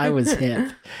 Okay. I was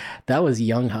hip. that was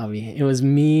young hobby. It was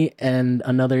me and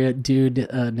another dude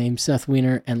named Seth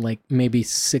Wiener and like maybe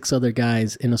 6 other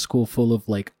guys in a school full of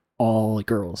like all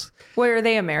girls. Were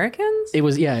they Americans? It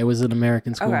was an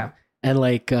American school. Okay. And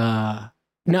like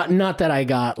not that I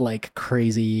got like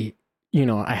crazy, you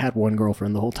know, I had one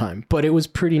girlfriend the whole time, but it was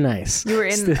pretty nice. You were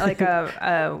in like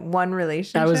a one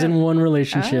relationship? I was in one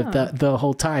relationship Oh. that the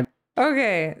whole time.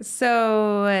 Okay.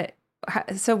 So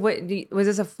what was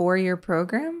this a 4-year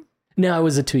program? No, it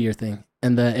was a 2-year thing.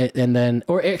 And then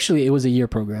or actually it was a year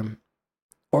program.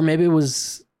 Or maybe it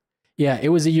was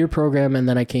it was a year program and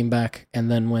then I came back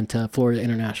and then went to Florida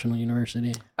International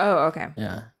University. Oh, okay.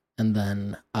 Yeah. And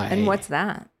then And what's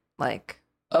that like?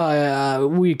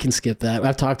 We can skip that.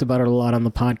 I've talked about it a lot on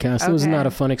the podcast. It was Okay. not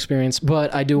a fun experience,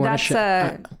 but I do want to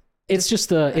share. It's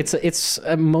just it's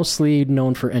mostly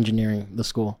known for engineering, the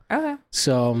school. Okay.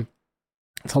 So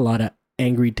it's a lot of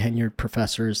angry tenured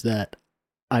professors that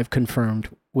I've confirmed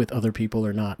with other people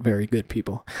are not very good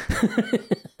people.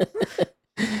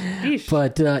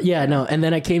 But no. And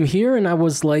then I came here and I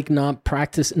was like not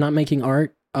making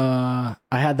art. I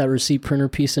had that receipt printer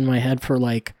piece in my head for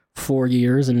like 4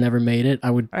 years and never made it.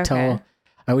 I would tell,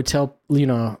 you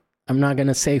know, I'm not going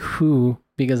to say who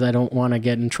because I don't want to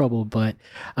get in trouble, but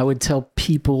I would tell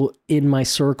people in my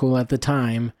circle at the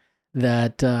time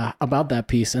that about that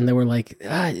piece. And they were like,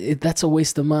 that's a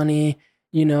waste of money.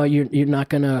 You know, you're not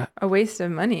going to. A waste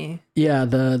of money. Yeah.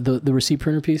 The receipt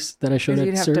printer piece that I showed at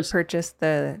you'd have CERS. to purchase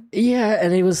the. Yeah.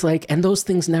 And it was like, and those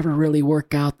things never really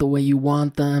work out the way you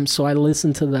want them. So I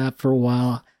listened to that for a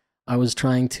while. I was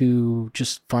trying to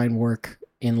just find work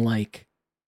in like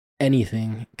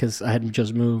anything because I had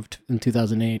just moved in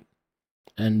 2008.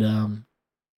 And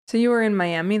So you were in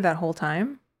Miami that whole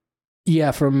time?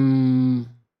 yeah, from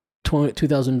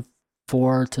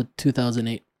 2004 to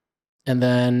 2008. And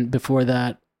then before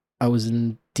that, I was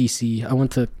in DC. I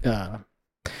went to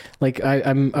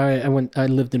I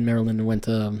lived in Maryland and went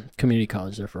to community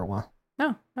college there for a while.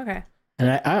 Oh, okay.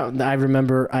 And I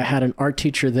remember I had an art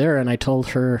teacher there and I told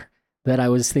her that I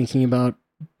was thinking about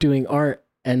doing art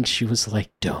and she was like,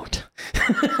 don't.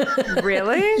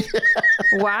 Really?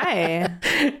 Why?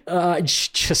 It's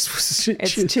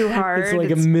too hard. It's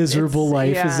like a miserable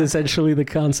life is yeah. essentially the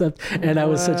concept. And I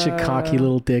was such a cocky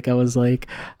little dick. I was like,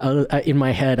 in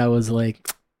my head, I was like,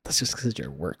 that's just because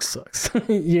your work sucks.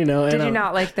 You know? Did you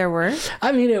not like their work?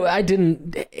 I mean, I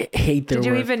didn't hate their work. Did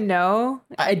you even know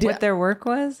what their work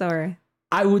was? Or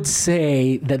I would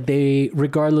say that they,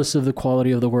 regardless of the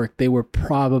quality of the work, they were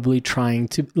probably trying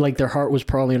to, like, their heart was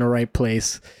probably in the right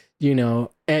place, you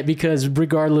know, because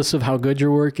regardless of how good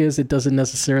your work is, it doesn't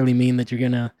necessarily mean that you're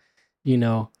going to, you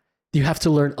know, you have to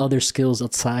learn other skills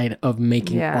outside of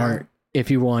making art if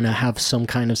you want to have some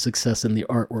kind of success in the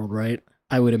art world, right?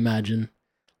 I would imagine.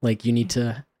 Like, you need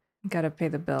to... Got to pay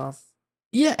the bills.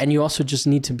 Yeah, and you also just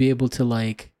need to be able to,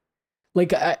 like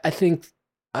I think,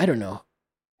 I don't know.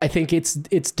 I think it's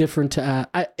different to...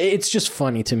 it's just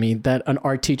funny to me that an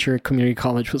art teacher at community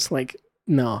college was like,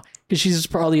 no. Because she's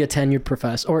probably a tenured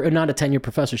professor, or not a tenured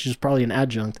professor, she's probably an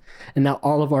adjunct. And now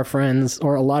all of our friends,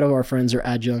 or a lot of our friends are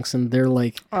adjuncts, and they're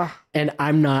like... Oh, and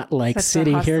I'm not like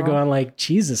sitting here going like,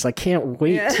 Jesus, I can't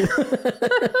wait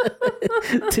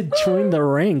to join the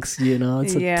ranks, you know?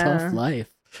 It's a tough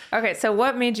life. Okay, so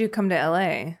what made you come to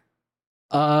LA?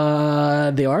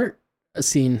 The art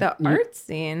scene. The art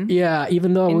scene? Yeah,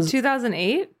 even though it was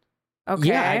 2008? Okay.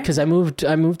 Yeah, because I moved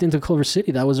into Culver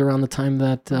City. That was around the time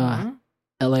that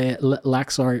LA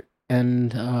lacks art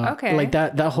and like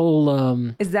that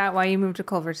whole Is that why you moved to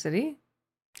Culver City?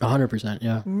 100%,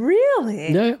 yeah.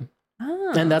 Really? Yeah.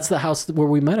 Oh. And that's the house where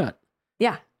we met at.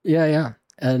 Yeah. Yeah.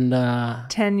 And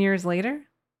 10 years later?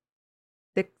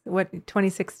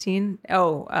 2016?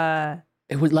 Oh,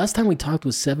 it was last time we talked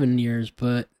was 7 years,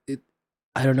 but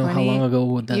I don't know how long ago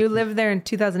would that. You lived there in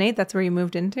 2008. That's where you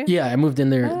moved into? Yeah, I moved in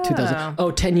there in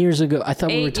 2000. 10 years ago. I thought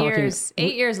we were talking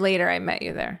 8 years later I met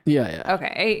you there. Yeah.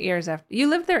 Okay, 8 years after. You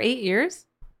lived there 8 years?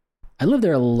 I lived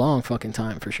there a long fucking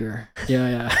time for sure.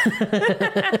 Yeah.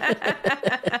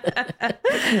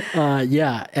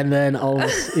 Yeah, and then I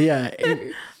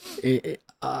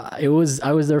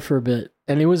was there for a bit,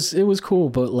 and it was cool,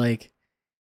 but like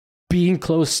being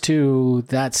close to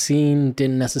that scene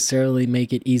didn't necessarily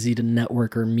make it easy to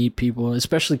network or meet people,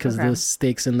 especially because the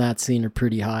stakes in that scene are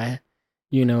pretty high.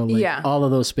 You know, like all of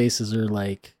those spaces are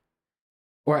like,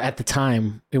 or at the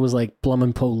time it was like Blum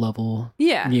and Poe level.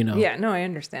 Yeah, you know. Yeah, no, I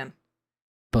understand.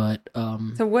 But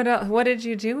so what did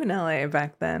you do in LA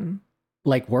back then?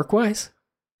 Like work wise?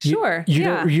 Sure.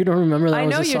 You don't remember that? I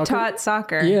know was a you soccer? taught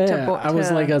soccer. Yeah, I was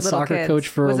like a little soccer kids. coach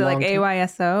for Was a it long like time.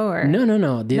 AYSO or No.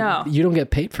 No. You don't get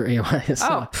paid for AYSO.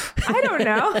 Oh, I don't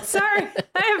know. Sorry,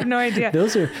 I have no idea.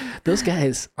 Those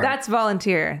guys. That's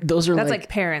volunteer. That's like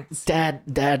parents.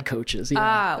 Dad coaches.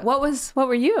 Yeah. What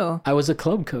were you? I was a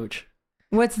club coach.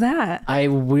 What's that? I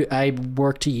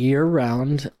worked year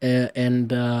round and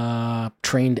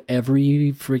trained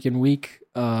every freaking week,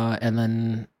 and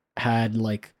then had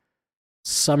like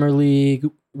summer league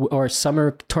or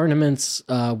summer tournaments,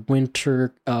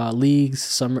 winter leagues,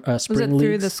 spring Was it leagues.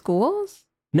 through the schools?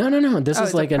 No. This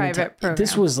is like a private program.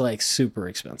 This was like super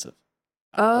expensive.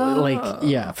 Oh, like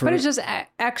yeah, but it's just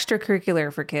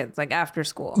extracurricular for kids, like after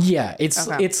school. Yeah, it's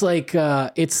like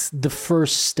it's the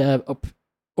first step up,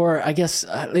 or I guess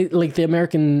like the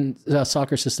American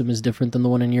soccer system is different than the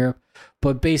one in Europe,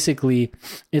 but basically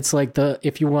it's like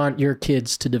if you want your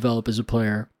kids to develop as a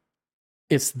player,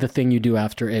 it's the thing you do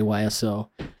after AYSO,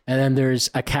 and then there's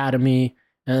academy,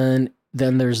 and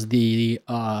then there's the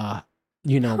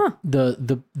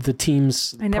the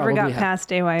teams. I never got past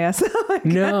AYSO.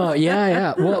 No,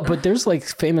 yeah. Well, but there's like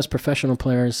famous professional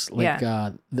players like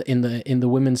in the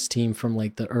women's team from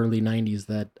like the early 90s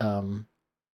that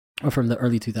or from the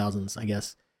early 2000s, I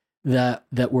guess,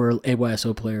 that were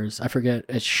AYSO players. I forget,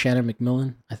 it's Shannon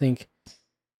McMillan, I think.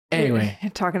 Anyway,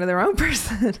 you're talking to the wrong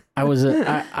person. I was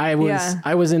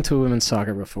into women's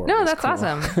soccer before. No, that's cool.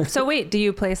 Awesome. So wait, do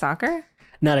you play soccer?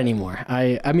 Not anymore.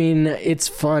 I mean, it's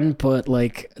fun, but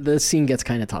like the scene gets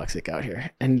kind of toxic out here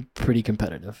and pretty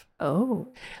competitive. Oh.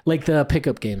 Like the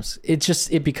pickup games.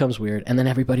 It becomes weird, and then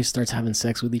everybody starts having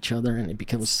sex with each other and it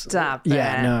becomes Stop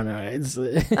Yeah, no. It's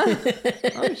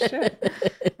Oh shit.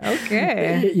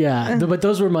 Okay. Yeah, but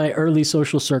those were my early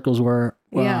social circles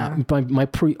my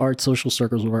pre-art social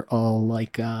circles were all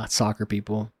like soccer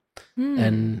people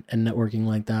and networking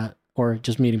like that, or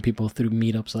just meeting people through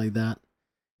meetups like that.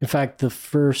 In fact, the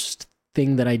first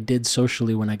thing that I did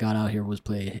socially when I got out here was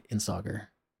play a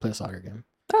soccer game.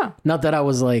 Oh. Not that I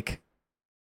was like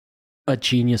a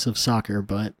genius of soccer,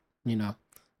 but it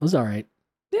was all right.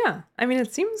 Yeah. I mean,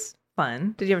 it seems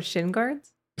fun. Did you have shin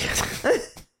guards?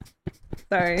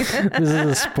 Sorry. This is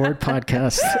a sport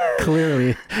podcast,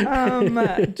 clearly.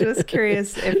 Just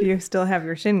curious if you still have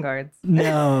your shin guards.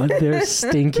 No, they're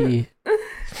stinky.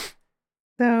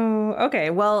 So, okay,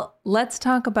 well, let's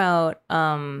talk about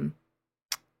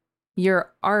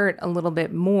your art a little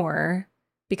bit more,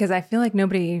 because I feel like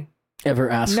nobody ever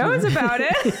asked knows about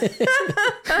it.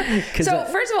 So,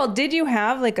 first of all, did you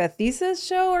have like a thesis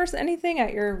show or anything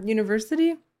at your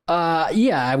university?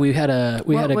 Yeah, we had a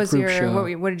group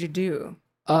show. What did you do?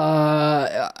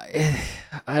 What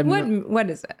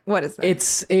is it? What is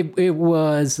it? It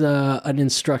was an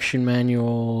instruction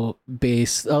manual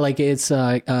based, it's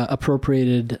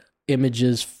appropriated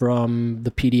images from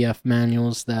the PDF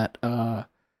manuals that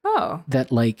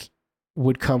that like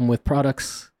would come with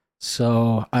products.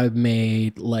 So I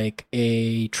made like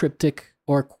a triptych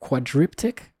or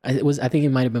quadriptych. I think it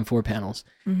might have been 4 panels.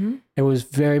 Mm-hmm. It was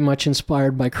very much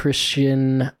inspired by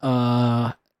Christian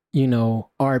art,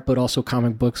 but also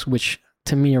comic books, which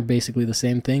to me are basically the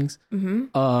same things.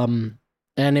 Mm-hmm.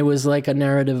 And it was like a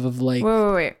narrative of like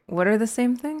wait, what are the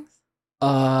same things?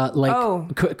 Like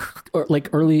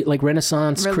early like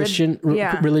Renaissance Christian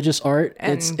religious art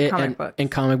and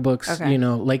comic books. Okay.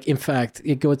 Like in fact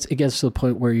it gets to the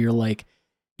point where you're like,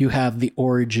 you have the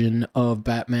origin of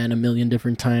Batman a million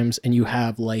different times, and you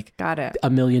have like a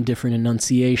million different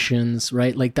enunciations,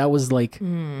 right? Like that was like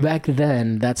back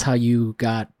then, that's how you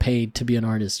got paid to be an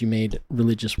artist. You made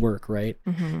religious work, right?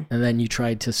 Mm-hmm. And then you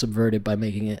tried to subvert it by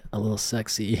making it a little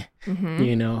sexy,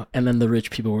 mm-hmm. And then the rich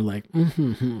people were like,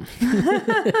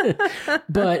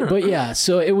 but yeah,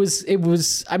 so it was,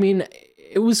 I mean,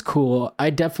 it was cool.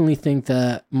 I definitely think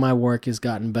that my work has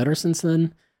gotten better since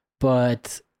then,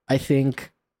 but I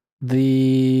think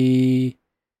the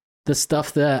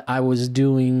stuff that I was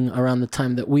doing around the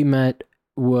time that we met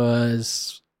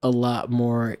was a lot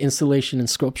more installation and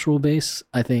sculptural based.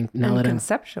 I think now that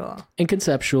conceptual,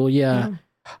 yeah.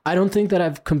 I don't think that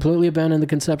I've completely abandoned the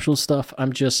conceptual stuff.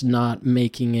 I'm just not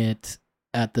making it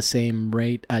at the same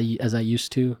rate as I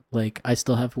used to. Like I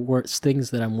still have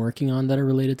things that I'm working on that are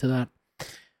related to that.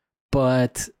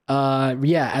 But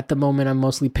yeah, at the moment I'm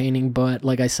mostly painting, but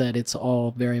like I said, it's all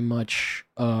very much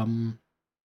about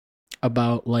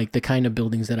like the kind of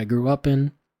buildings that I grew up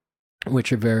in,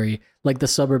 which are very like the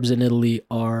suburbs in Italy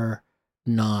are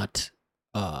not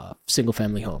single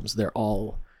family homes. They're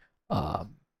all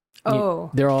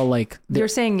they're all like you're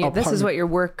saying this is what your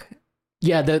work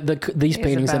these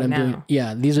paintings that I'm doing.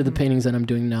 Yeah, these are the paintings that I'm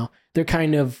doing now. They're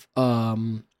kind of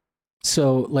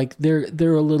So like they're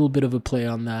a little bit of a play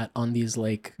on that, on these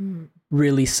like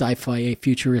really sci-fi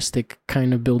futuristic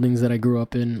kind of buildings that I grew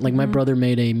up in. Like my brother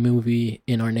made a movie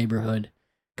in our neighborhood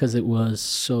because it was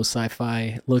so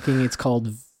sci-fi looking. It's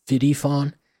called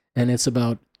Vidifon, and it's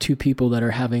about two people that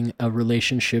are having a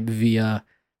relationship via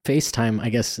FaceTime, I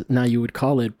guess now you would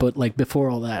call it, but like before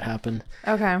all that happened.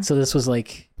 Okay. So this was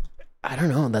like, I don't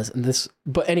know,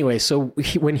 but anyway, so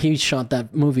when he shot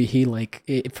that movie, he like,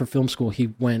 for film school,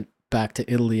 he went back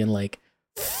to Italy and like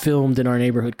filmed in our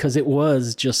neighborhood because it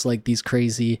was just like these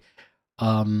crazy,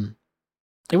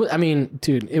 it was, I mean,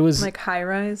 dude, it was like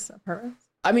high-rise apartments?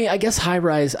 I mean, I guess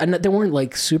high-rise, and they weren't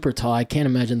like super tall. I can't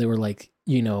imagine they were like,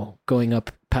 you know, going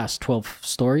up past 12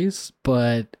 stories,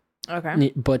 but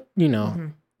you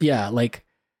know, yeah, like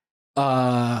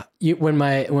when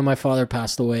my father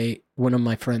passed away, one of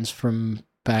my friends from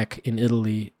back in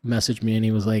Italy messaged me and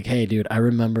he was like, "Hey dude, I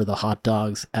remember the hot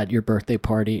dogs at your birthday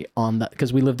party on that,"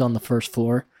 because we lived on the first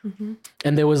floor,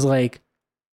 and there was like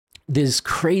this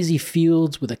crazy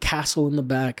fields with a castle in the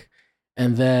back,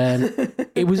 and then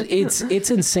it's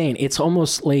insane. It's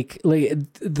almost like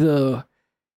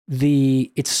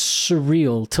it's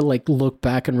surreal to like look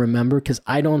back and remember, because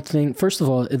I don't think, first of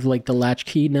all, it's like the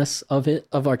latchkeyness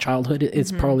of our childhood,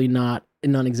 it's probably not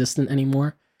non-existent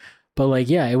anymore. But like,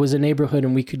 yeah, it was a neighborhood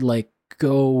and we could like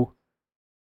go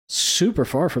super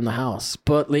far from the house.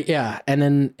 But like, yeah, and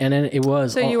then it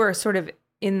was. So you were sort of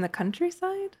in the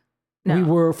countryside? No. We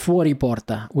were fuori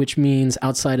porta, which means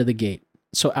outside of the gate.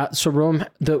 So Rome,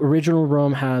 the original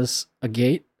Rome has a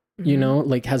gate, you know,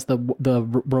 like has the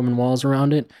Roman walls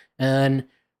around it. And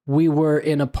we were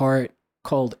in a part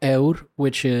called Eur,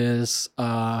 which is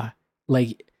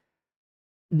like,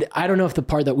 I don't know if the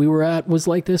part that we were at was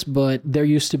like this, but there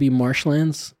used to be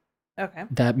marshlands. Okay.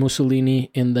 That Mussolini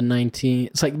in the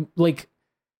it's like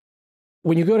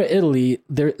when you go to Italy,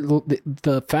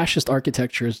 the fascist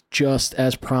architecture is just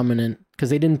as prominent because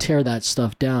they didn't tear that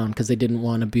stuff down because they didn't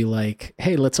want to be like,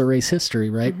 hey, let's erase history,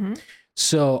 right?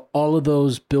 So all of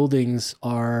those buildings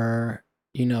are,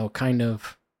 you know, kind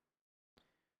of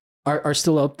are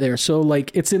still up there. So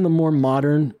like it's in the more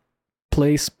modern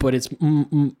place, but it's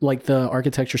like the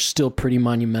architecture's still pretty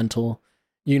monumental,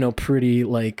 you know, pretty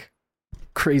like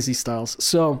crazy styles.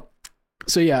 So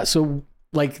yeah, so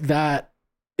like that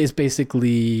is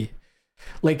basically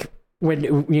like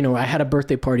when, you know, I had a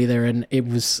birthday party there, and it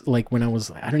was like when I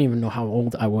don't even know how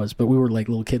old I was, but we were like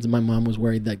little kids, and my mom was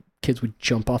worried that kids would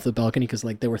jump off the balcony because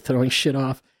like they were throwing shit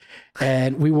off.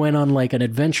 And we went on like an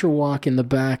adventure walk in the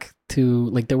back to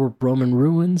like, there were Roman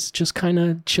ruins just kind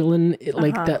of chilling,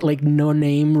 like that, like no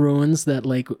name ruins that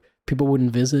like people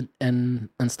wouldn't visit and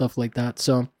stuff like that.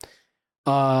 So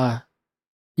yeah,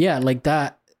 like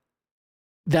that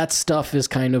stuff is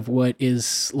kind of what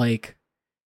is like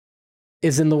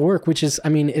is in the work, which is, I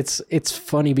mean, it's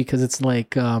funny because it's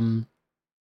like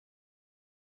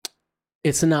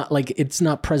it's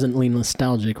not presently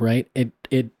nostalgic, right?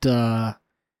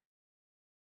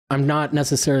 I'm not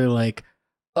necessarily like,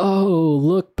 oh,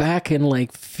 look back and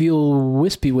like feel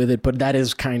wispy with it, but that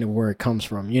is kind of where it comes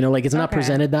from. You know, like it's not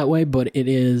presented that way, but it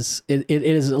is a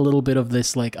little bit of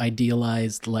this like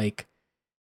idealized, like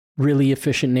really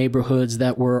efficient neighborhoods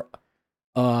that were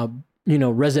you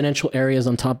know, residential areas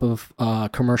on top of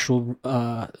commercial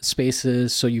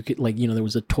spaces. So you could like, you know, there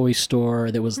was a toy store,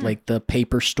 there was like the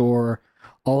paper store,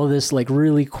 all of this like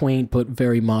really quaint but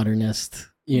very modernist,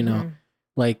 you know,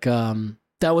 like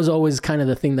that was always kind of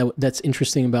the thing that's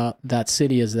interesting about that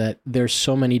city, is that there's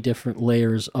so many different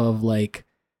layers of like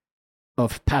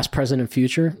of past, present, and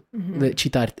future. The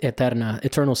Città Eterna,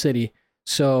 Eternal City.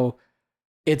 So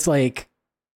it's like,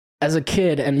 as a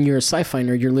kid and you're a sci-fi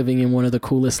nerd, you're living in one of the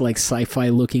coolest like sci-fi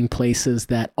looking places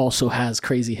that also has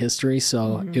crazy history.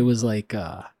 So it was like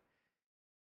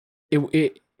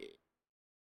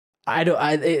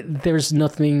there's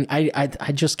nothing,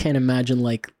 I just can't imagine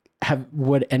like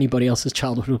what anybody else's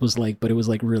childhood was like, but it was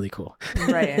like really cool.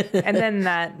 Right. And then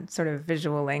that sort of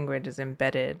visual language is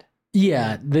embedded.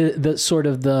 Yeah, the sort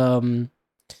of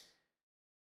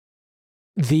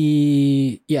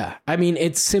yeah, I mean,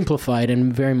 it's simplified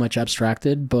and very much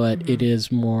abstracted, but it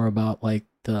is more about like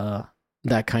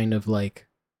that kind of like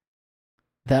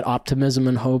that optimism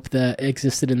and hope that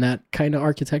existed in that kind of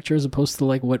architecture, as opposed to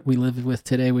like what we live with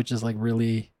today, which is like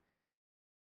really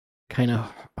kind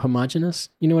of homogenous.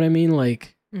 You know what I mean?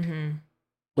 Like,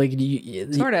 like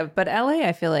sort of. But LA,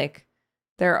 I feel like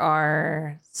there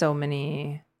are so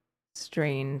many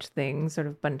strange things sort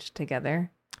of bunched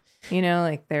together. You know,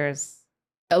 like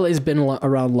LA's been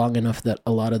around long enough that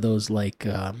a lot of those like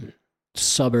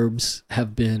suburbs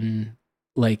have been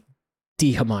like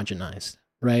dehomogenized.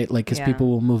 right? Like, because people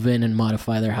will move in and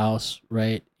modify their house,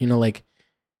 right? You know, like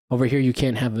over here, you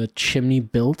can't have a chimney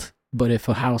built, but if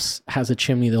a house has a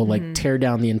chimney, they'll like tear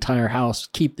down the entire house,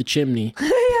 keep the chimney,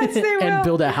 Yes, they will. and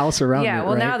build a house around it. Yeah,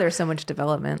 well, right? now there's so much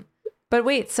development. But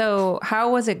wait, so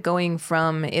how was it going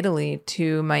from Italy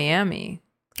to Miami?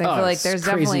 I feel like there's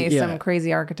definitely some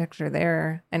crazy architecture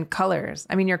there and colors.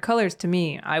 I mean, your colors to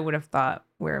me, I would have thought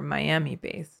were Miami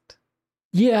based.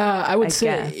 Yeah, I would say,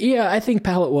 guess. yeah, I think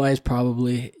palette wise,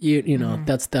 probably, you know,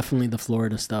 that's definitely the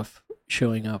Florida stuff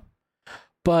showing up.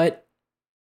 But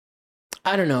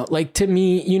I don't know, like to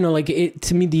me, you know, like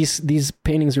to me, these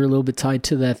paintings are a little bit tied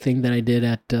to that thing that I did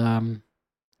at the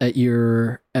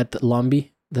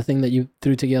Lambi, the thing that you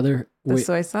threw together. The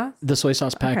soy sauce? The soy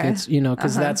sauce packets, you know,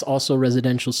 because that's also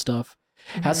residential stuff.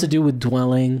 Has to do with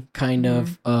dwelling, kind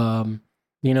of,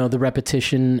 you know, the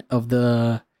repetition of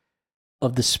the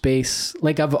space.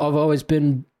 Like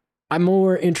I'm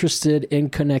more interested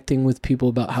in connecting with people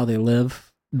about how they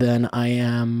live than I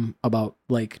am about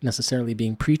like necessarily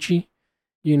being preachy.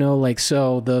 You know, like,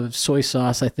 so the soy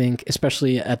sauce, I think,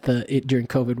 especially during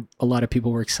COVID, a lot of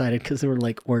people were excited because they were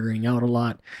like ordering out a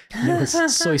lot. And there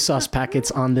was soy sauce packets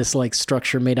on this like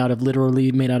structure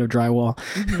literally made out of drywall,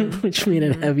 which made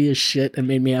it heavy as shit and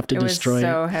made me have to destroy it. It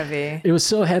was so heavy. It was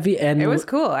so heavy, and it was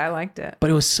cool. I liked it.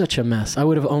 But it was such a mess. I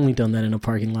would have only done that in a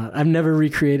parking lot. I've never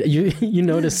recreated. You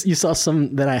noticed, you saw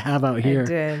some that I have out here. I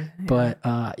did. Yeah. But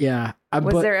yeah.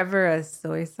 Was there ever a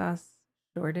soy sauce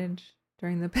shortage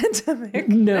during the pandemic?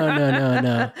 No.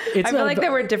 I feel like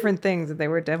there were different things that there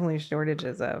were definitely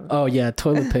shortages of. Oh yeah,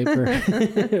 toilet paper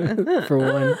for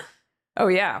one. Oh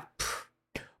yeah.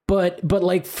 But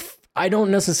like, I don't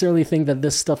necessarily think that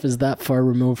this stuff is that far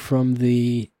removed from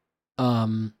the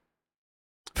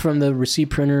receipt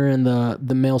printer and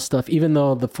the mail stuff, even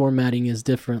though the formatting is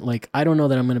different. Like, I don't know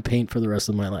that I'm going to paint for the rest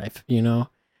of my life, you know?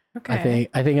 Okay.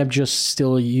 I think I'm just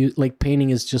still like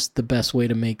painting is just the best way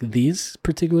to make these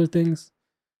particular things,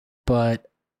 but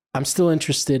I'm still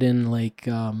interested in like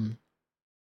I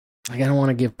don't want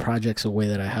to give projects away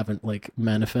that I haven't like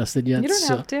manifested yet. You don't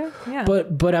have to, yeah.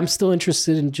 But I'm still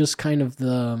interested in just kind of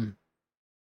the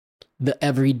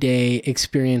everyday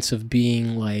experience of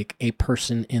being like a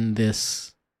person in this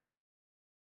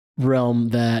realm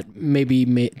that maybe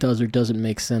does or doesn't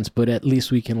make sense, but at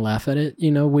least we can laugh at it, you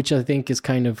know, which I think is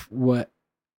kind of what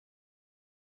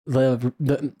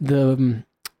the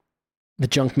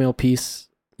junk mail piece,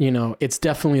 you know, it's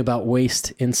definitely about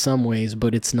waste in some ways,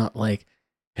 but it's not like,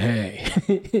 hey,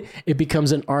 it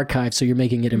becomes an archive, so you're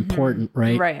making it important,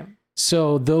 right? Right.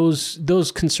 So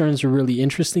those concerns are really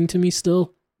interesting to me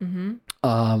still.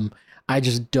 I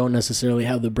just don't necessarily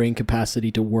have the brain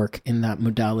capacity to work in that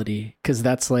modality, because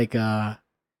that's like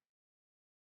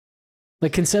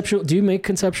conceptual. Do you make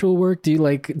conceptual work?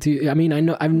 I mean, I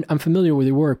know I'm familiar with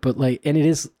your work, but like, and it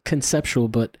is conceptual,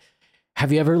 but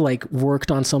have you ever like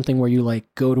worked on something where you like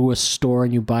go to a store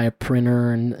and you buy a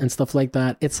printer and stuff like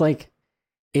that? It's like,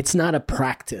 it's not a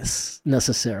practice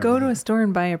necessarily. Go to a store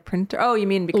and buy a printer. Oh, you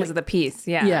mean because of the piece?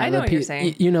 Yeah, I know what you're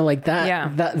saying. You know, like that.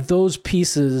 Yeah. Those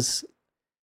pieces.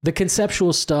 The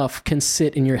conceptual stuff can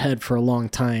sit in your head for a long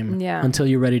time until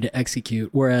you're ready to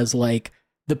execute. Whereas like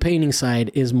the painting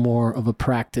side is more of a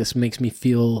practice, makes me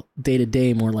feel day to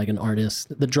day more like an artist.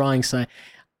 The drawing side,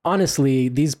 honestly,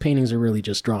 these paintings are really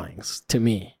just drawings to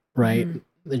me, right?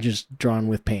 They're just drawn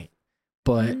with paint.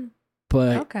 But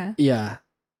okay. Yeah.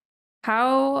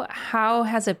 How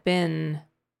has it been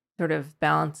sort of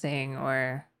balancing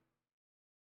or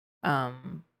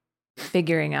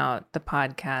figuring out the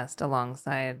podcast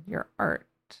alongside your art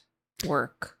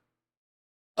work?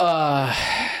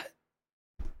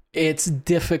 It's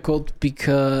difficult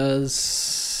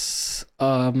because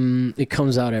it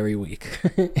comes out every week.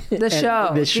 The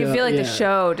show. Do you feel like the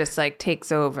show just like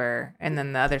takes over and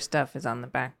then the other stuff is on the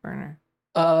back burner?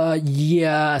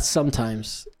 Yeah,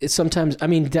 sometimes. I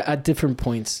mean, at different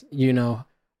points, you know.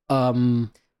 But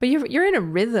you're in a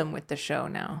rhythm with the show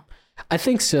now. I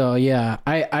think so, yeah.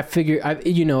 I figure,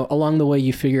 you know, along the way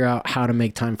you figure out how to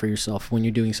make time for yourself when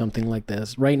you're doing something like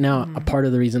this. Right now, a part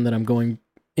of the reason that I'm going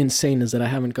insane is that I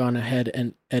haven't gone ahead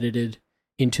and edited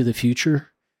Into the Future.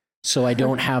 So I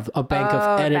don't have a bank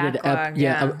of edited I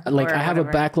have a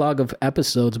backlog of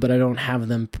episodes, but I don't have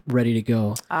them ready to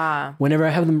go. Whenever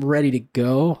I have them ready to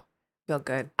go, feel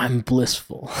good. I'm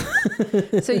blissful.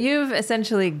 So you've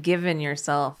essentially given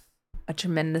yourself a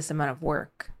tremendous amount of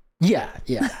work. Yeah.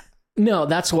 No,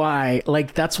 that's why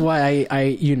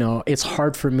I you know, it's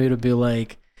hard for me to be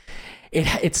like,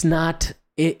 it's not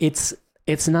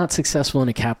successful in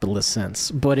a capitalist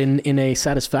sense, but in a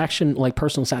satisfaction, like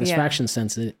personal satisfaction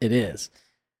sense, it is.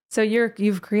 So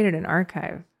you've created an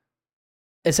archive.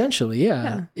 Essentially,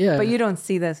 yeah. But you don't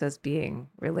see this as being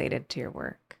related to your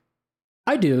work.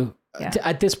 I do. Yeah.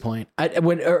 At this point,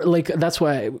 that's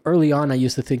why early on I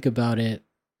used to think about it.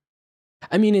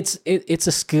 I mean, it's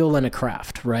a skill and a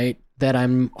craft, right? That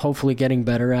I'm hopefully getting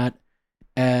better at,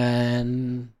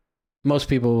 and most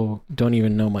people don't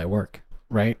even know my work,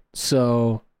 right?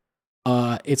 So,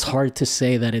 it's hard to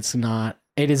say that it's not.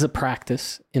 It is a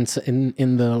practice in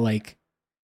the like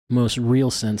most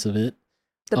real sense of it.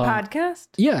 The podcast?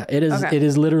 Yeah, it is. Okay. It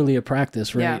is literally a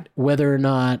practice, right? Yeah. Whether or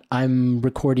not I'm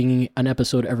recording an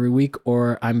episode every week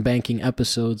or I'm banking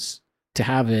episodes to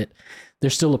have it,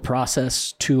 there's still a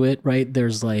process to it, right?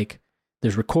 There's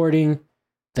recording,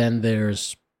 then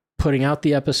there's putting out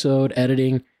the episode,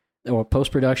 editing or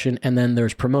post-production, and then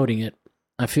there's promoting it.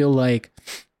 I feel like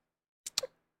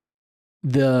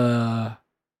the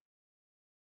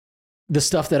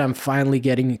stuff that I'm finally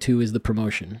getting to is the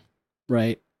promotion,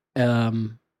 right?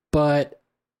 But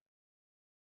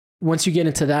once you get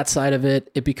into that side of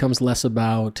it, it becomes less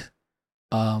about,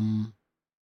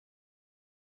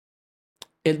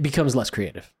 it becomes less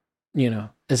creative,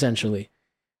 essentially.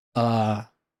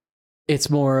 It's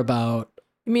more about.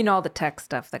 You mean all the tech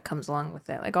stuff that comes along with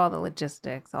it, like all the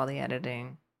logistics, all the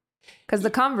editing? Because the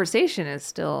conversation is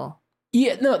still.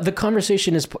 Yeah, no, the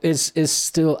conversation is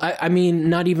still, I mean,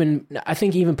 not even, I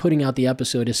think even putting out the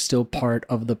episode is still part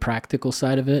of the practical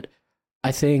side of it.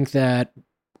 I think that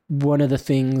one of the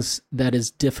things that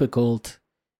is difficult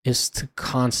is to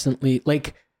constantly,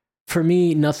 like, for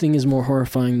me, nothing is more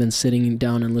horrifying than sitting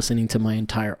down and listening to my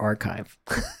entire archive,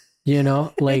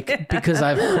 because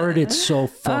I've heard it so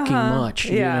fucking much,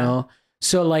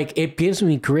 So, like, it gives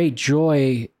me great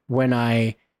joy when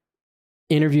I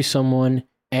interview someone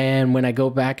and when I go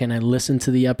back and I listen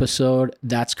to the episode,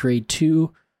 that's great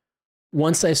too.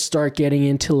 Once I start getting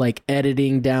into like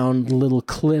editing down little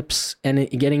clips and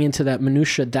getting into that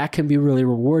minutia, that can be really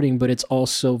rewarding, but it's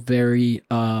also very,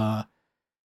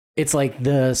 it's like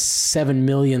the 7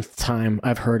 millionth time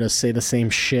I've heard us say the same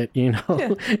shit,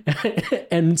 Yeah.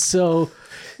 And so,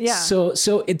 Yeah.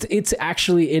 So it's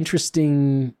actually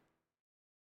interesting,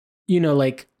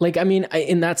 I mean,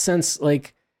 in that sense,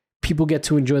 like people get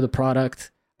to enjoy the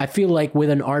product. I feel like with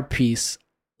an art piece,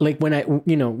 like when I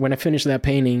finished that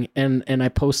painting and I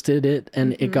posted it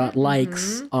and it got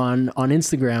likes on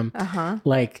Instagram,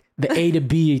 like the A to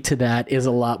B to that is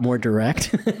a lot more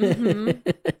direct.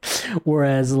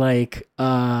 Whereas like,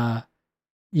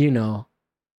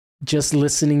 just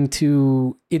listening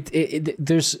to it,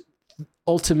 there's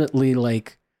ultimately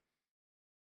like,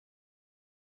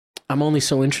 I'm only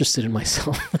so interested in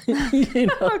myself.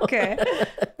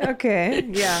 Okay.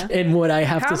 Yeah. And what I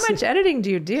have How much editing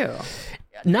do you do?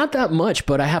 Not that much,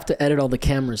 but I have to edit all the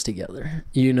cameras together,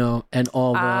 and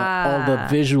all the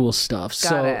visual stuff.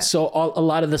 So a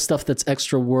lot of the stuff that's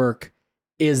extra work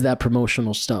is that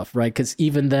promotional stuff, right? Because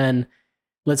even then,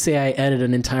 let's say I edit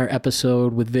an entire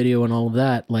episode with video and all of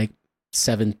that, like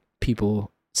 17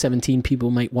 people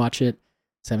might watch it,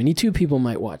 72 people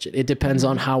might watch it. It depends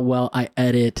on how well I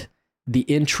edit the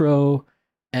intro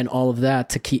and all of that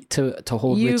to keep to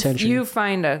hold retention. You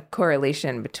find a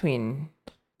correlation between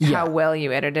how well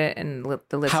you edit it and the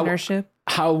listenership?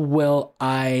 How well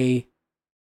I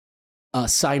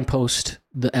signpost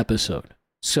the episode.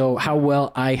 So how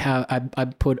well I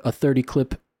put a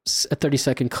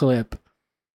 30-second clip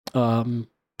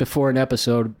before an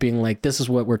episode being like, this is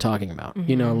what we're talking about.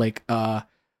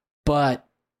 But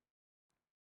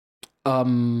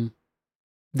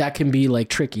that can be like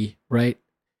tricky, right?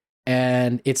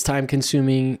 And it's time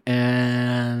consuming,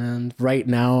 and right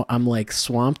now I'm like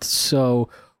swamped. So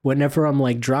whenever I'm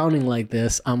like drowning like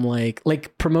this, I'm like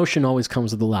promotion always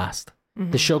comes to the last.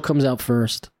 The show comes out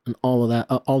first and all of that,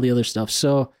 all the other stuff.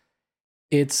 So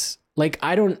it's like,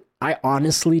 I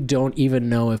honestly don't even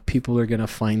know if people are going to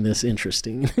find this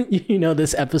interesting,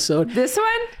 this episode. This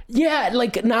one? Yeah.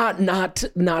 Like not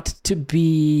to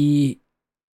be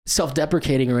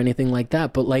self-deprecating or anything like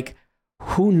that, but like,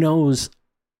 who knows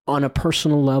on a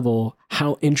personal level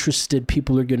how interested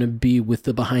people are going to be with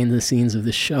the behind the scenes of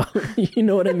the show. You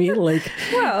know what I mean? Like,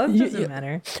 well, it doesn't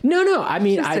matter. No. I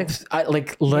mean,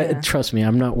 trust me,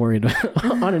 I'm not worried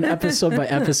on an episode by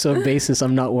episode basis.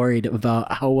 I'm not worried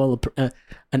about how well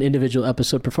an individual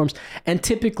episode performs. And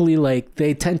typically, like,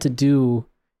 they tend to do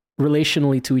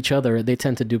relationally to each other. They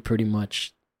tend to do pretty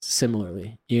much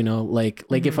similarly, like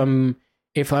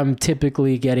if I'm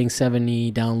typically getting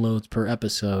 70 downloads per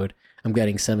episode, I'm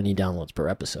getting 70 downloads per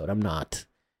episode. I'm not,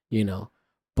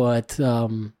 but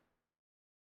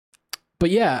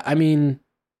yeah, I mean,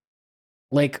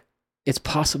 like it's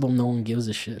possible no one gives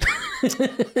a shit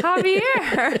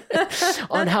Javier.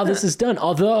 on how this is done.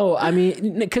 Although, I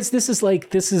mean, because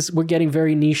we're getting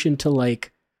very niche into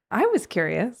like. I was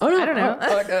curious. Oh no, I don't know.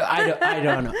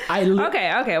 I don't know.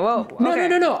 Okay. Well, okay.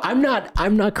 No. I'm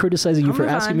not criticizing you for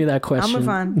asking me that question. I'll move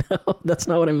on. No, that's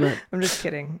not what I meant. I'm just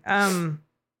kidding.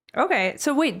 Okay.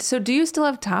 So wait. So do you still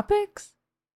have topics?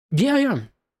 Yeah. Yeah?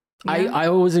 I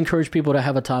always encourage people to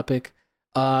have a topic.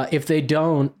 If they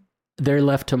don't, they're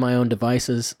left to my own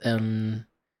devices, and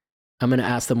I'm going to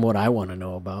ask them what I want to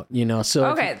know about, So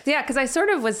okay, yeah, because I sort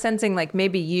of was sensing like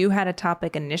maybe you had a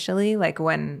topic initially, like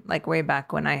way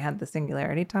back when I had the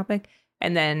singularity topic,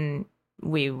 and then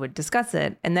we would discuss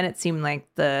it, and then it seemed like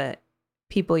the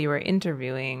people you were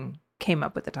interviewing came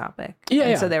up with the topic.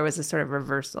 Yeah. So there was a sort of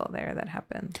reversal there that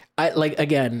happened.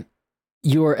 Again,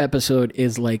 your episode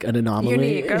is like an anomaly.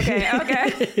 Unique.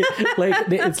 Okay.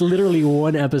 Like it's literally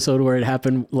one episode where it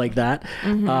happened like that.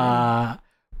 Mm-hmm.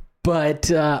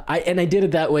 But I did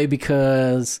it that way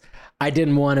because I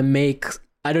didn't want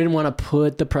to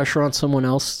put the pressure on someone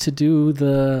else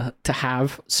to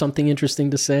have something interesting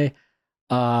to say.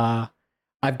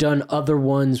 I've done other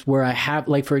ones where I have,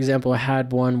 like, for example, I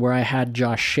had one where I had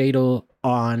Josh Shadle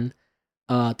on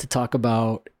to talk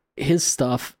about his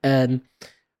stuff, and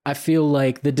I feel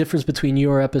like the difference between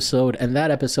your episode and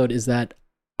that episode is that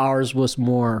ours was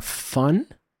more fun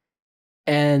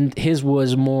and his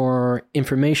was more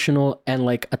informational and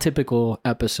like a typical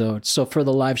episode. So for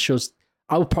the live shows,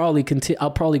 I'll probably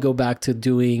go back to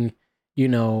doing,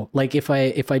 like if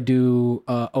I do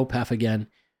OPAF again,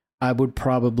 I would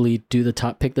probably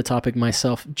pick the topic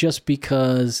myself, just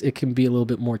because it can be a little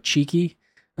bit more cheeky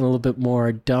and a little bit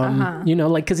more dumb,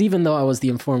 because even though I was the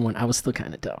informed one, I was still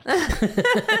kind of dumb.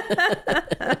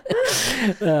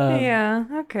 Yeah.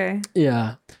 Okay.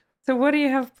 Yeah. So what do you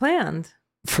have planned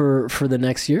for the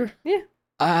next year? Yeah.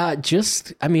 I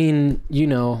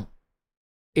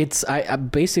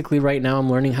basically right now I'm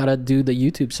learning how to do the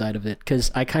YouTube side of it,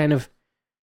 because I kind of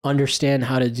understand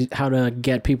how to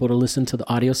get people to listen to the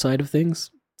audio side of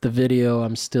things. The video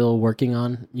I'm still working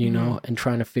on, and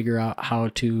trying to figure out how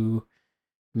to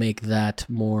make that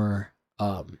more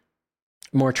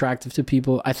attractive to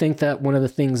people. I think that one of the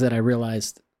things that I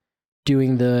realized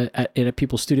doing at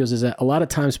people's studios is that a lot of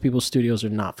times people's studios are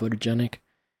not photogenic,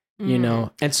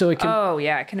 and so it can. Oh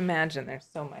yeah, I can imagine. There's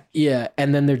so much. Yeah,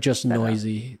 and then they're just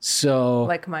noisy. So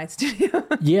like my studio.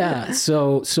 Yeah.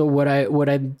 So what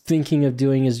I'm thinking of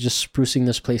doing is just sprucing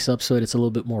this place up so that it's a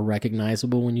little bit more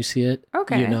recognizable when you see it.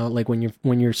 Okay. Like when you're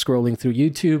scrolling through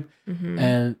YouTube,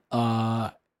 and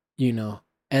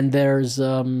and there's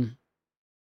Oh,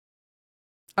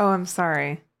 I'm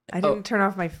sorry. I didn't turn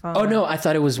off my phone. Oh no, I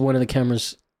thought it was one of the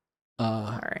cameras.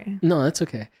 Sorry. No, that's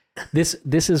okay. This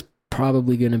is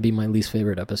probably going to be my least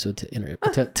favorite episode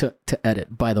to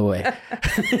edit, by the way.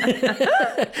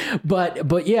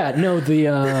 but yeah, no,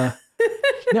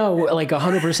 no, like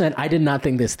 100%. I did not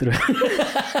think this through.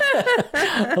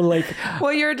 Like,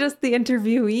 well, you're just the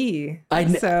interviewee. I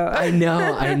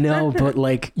know, but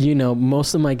like,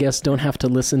 most of my guests don't have to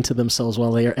listen to themselves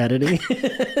while they are editing.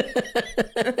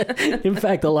 In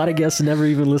fact, a lot of guests never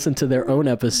even listen to their own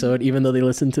episode, even though they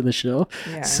listen to the show.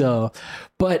 Yeah. So,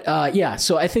 but yeah,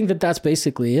 so I think that's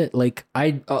basically it. Like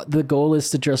the goal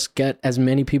is to just get as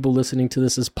many people listening to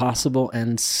this as possible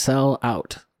and sell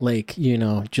out. Like,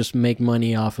 just make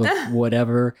money off of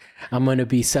whatever I'm going to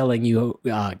be selling you,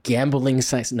 gambling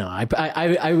sites. No,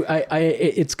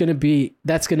 that's going to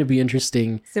be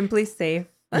interesting. Simply Safe.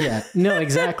 Yeah, no,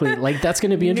 exactly. Like that's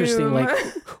going to be interesting. Like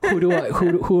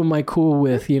who am I cool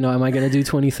with? Am I going to do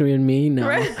 23andMe? No.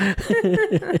 Right.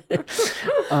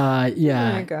 Yeah.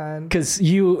 Oh my God. Because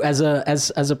you as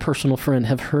a personal friend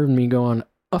have heard me go on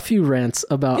a few rants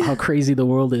about how crazy the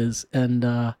world is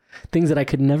and things that I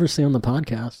could never say on the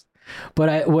podcast.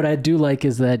 But what I do like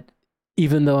is that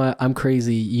even though I'm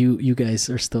crazy, you guys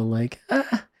are still like,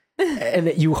 and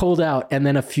that you hold out, and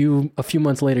then a few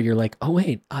months later, you're like, oh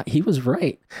wait, he was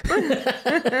right.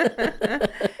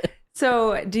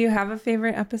 So, do you have a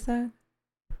favorite episode?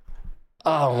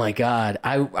 Oh my God,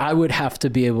 I would have to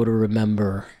be able to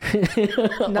remember.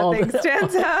 Nothing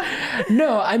stands out.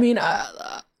 No, I mean,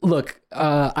 look,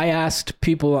 I asked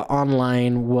people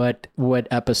online what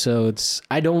episodes.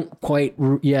 I don't quite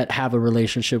yet have a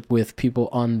relationship with people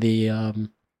on the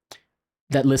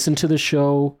that listen to the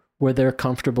show where they're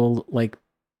comfortable like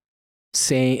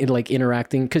saying, like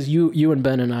interacting, because you and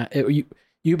Ben and I,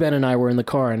 Ben and I were in the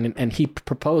car and he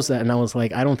proposed that, and I was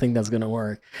like, I don't think that's gonna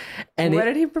work. And what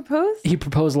did he propose? He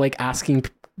proposed like asking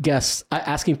guests,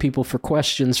 asking people for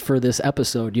questions for this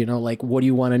episode, you know, like, what do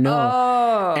you want to know?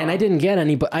 Oh. And I didn't get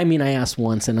any, but I mean, I asked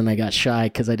once and then I got shy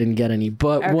because I didn't get any.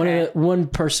 But one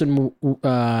person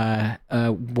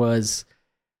was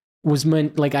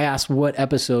like, I asked what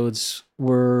episodes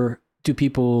do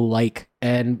people like,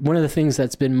 and one of the things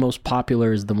that's been most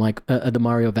popular is the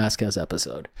Mario Vasquez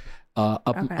episode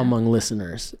among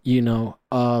listeners. You know,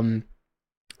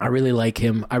 I really like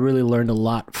him. I really learned a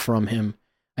lot from him.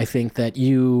 I think that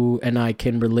you and I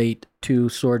can relate to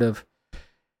sort of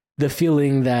the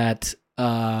feeling that,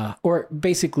 or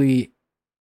basically,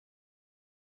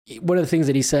 one of the things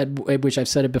that he said, which I've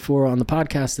said it before on the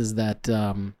podcast, is that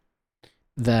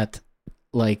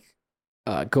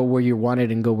go where you're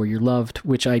wanted and go where you're loved,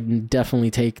 which I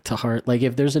definitely take to heart. Like,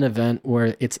 if there's an event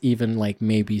where it's even like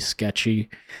maybe sketchy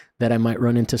that I might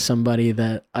run into somebody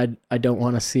that I don't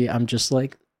want to see, I'm just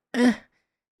like,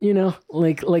 you know,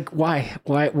 like why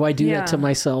do that to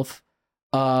myself?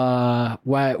 Why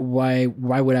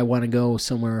would I want to go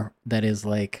somewhere that is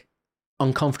like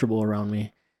uncomfortable around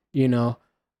me, you know?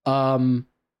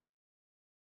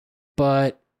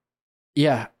 But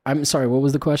yeah, I'm sorry, what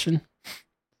was the question?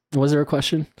 Was there a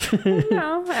question?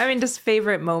 No, I mean, just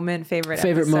favorite moment of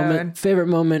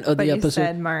the episode. You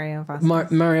said Mario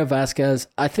Vasquez. Mario Vasquez.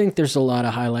 I think there's a lot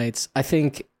of highlights. I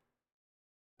think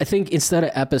instead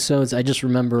of episodes, I just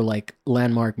remember like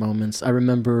landmark moments. I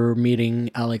remember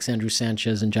meeting Alex Andrew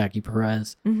Sanchez and Jackie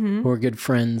Perez, who are good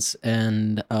friends,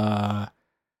 and I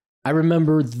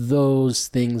remember those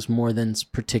things more than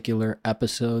particular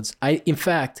episodes. In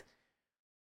fact,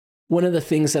 one of the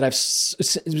things that I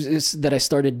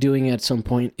started doing at some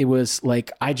point, it was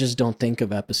like, I just don't think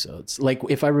of episodes. Like,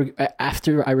 if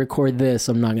after I record this,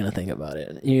 I'm not gonna think about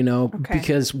it, you know,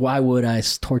 because why would I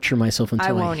torture myself until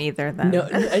I won't either then. No,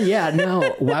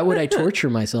 no. Why would I torture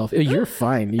myself? You're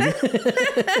fine. You're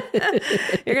gonna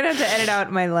have to edit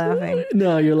out my laughing.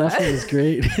 No, your laughing is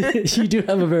great. You do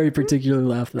have a very particular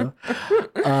laugh, though.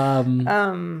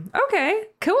 Okay.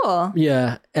 Cool.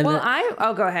 Yeah. And go ahead.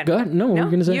 Go ahead. No, what were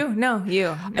you gonna say? You. No.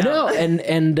 No,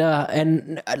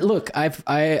 and look,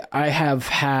 I have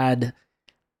had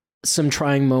some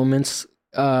trying moments.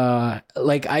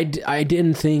 Like I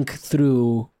didn't think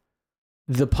through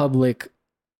the public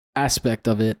aspect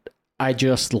of it. I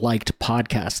just liked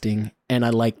podcasting, and I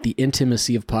liked the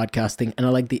intimacy of podcasting, and I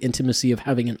liked the intimacy of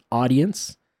having an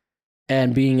audience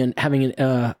and having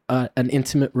an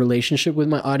intimate relationship with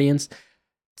my audience.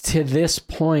 To this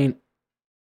point,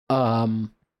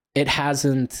 it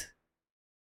hasn't.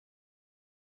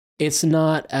 It's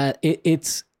not at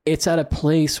it's at a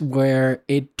place where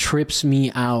it trips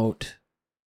me out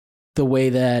the way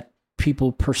that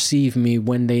people perceive me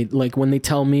when they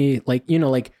tell me, like, you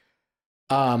know, like,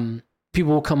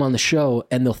 people will come on the show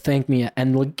and they'll thank me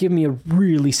and they'll give me a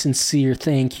really sincere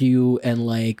thank you and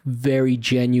like very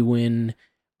genuine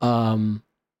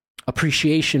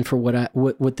appreciation for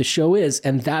what the show is,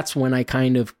 and that's when I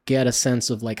kind of get a sense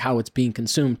of like how it's being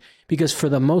consumed, because for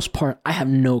the most part I have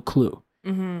no clue.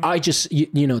 I just,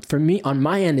 you know, for me on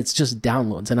my end, it's just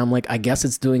downloads, and I'm like, I guess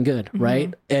it's doing good,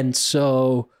 right? And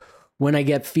so when I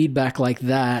get feedback like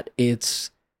that,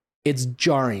 it's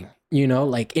jarring, you know,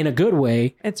 like in a good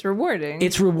way. It's rewarding.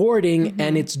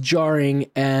 And it's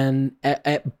jarring, and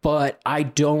but I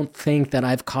don't think that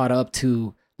I've caught up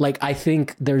to, like, I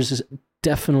think there's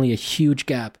definitely a huge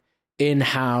gap in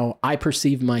how I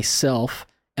perceive myself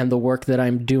and the work that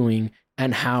I'm doing,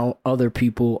 and how other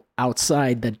people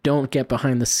outside that don't get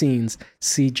behind the scenes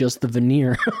see just the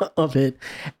veneer of it.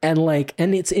 And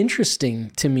it's interesting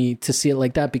to me to see it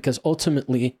like that, because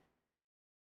ultimately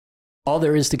all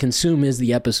there is to consume is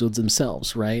the episodes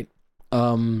themselves, right?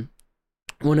 One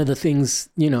of the things,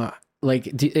 you know, like,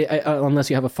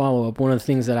 unless you have a follow-up, one of the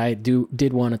things that I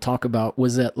did want to talk about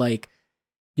was that, like,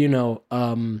 you know,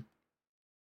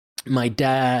 my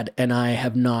dad and I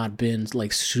had not been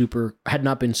super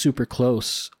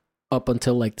close up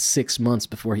until like 6 months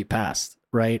before he passed,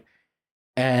 right?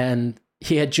 And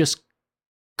he had just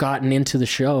gotten into the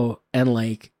show, and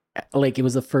like it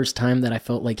was the first time that I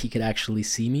felt like he could actually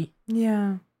see me.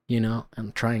 Yeah. You know,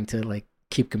 I'm trying to like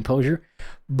keep composure,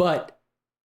 but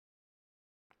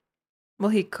well,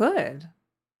 he could.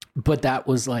 But that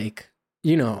was like,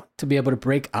 you know, to be able to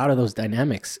break out of those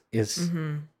dynamics is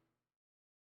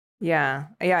Yeah.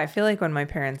 I feel like when my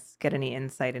parents get any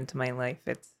insight into my life,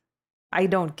 I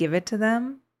don't give it to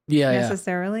them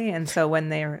necessarily. Yeah. And so when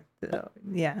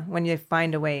when you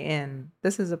find a way in,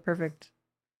 this is a perfect,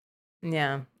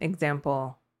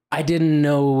 example. I didn't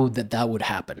know that would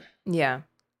happen. Yeah.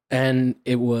 And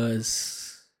it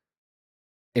was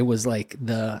like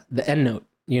the end note,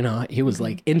 You know, he was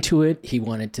like into it. He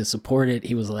wanted to support it.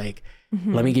 He was like,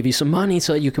 let me give you some money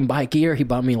so that you can buy gear. He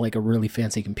bought me like a really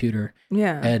fancy computer.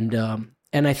 Yeah.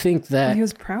 And I think that he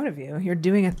was proud of you. You're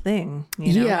doing a thing.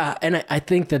 You know? Yeah. And I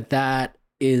think that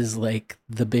is like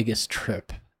the biggest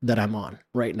trip that I'm on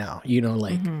right now. You know,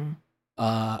 like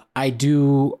I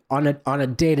do on a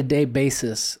day-to-day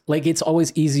basis, like it's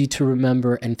always easy to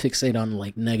remember and fixate on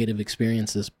like negative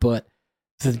experiences, but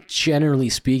generally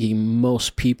speaking,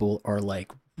 most people are like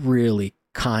really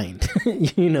kind,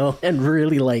 you know, and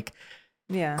really like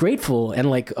grateful. And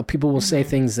like people will say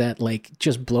things that like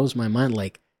just blows my mind.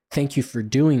 Like, thank you for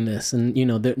doing this. And you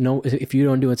know, if you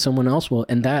don't do it, someone else will.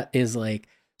 And that is like,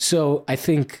 so I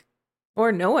think,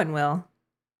 or no one will,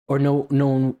 or no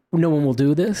one will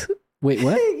do this. Wait,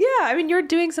 what? Yeah. I mean, you're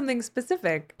doing something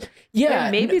specific. Yeah.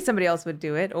 And maybe somebody else would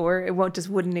do it, or it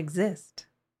wouldn't exist.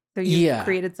 So you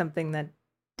created something that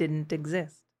didn't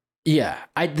exist. Yeah,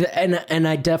 I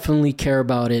definitely care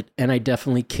about it, and I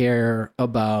definitely care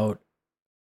about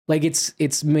like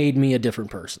it's made me a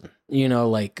different person, you know,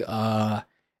 like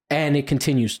and it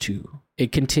continues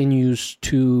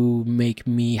to make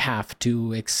me have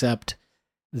to accept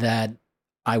that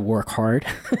I work hard.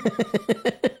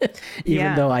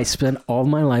 Even though I spent all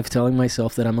my life telling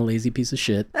myself that I'm a lazy piece of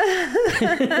shit.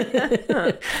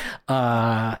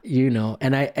 You know,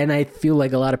 and I feel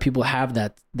like a lot of people have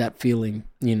that feeling,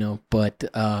 you know, but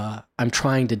I'm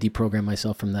trying to deprogram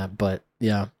myself from that. But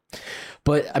yeah.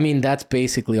 But I mean, that's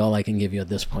basically all I can give you at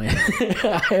this point.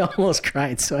 I almost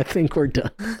cried, so I think we're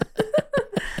done.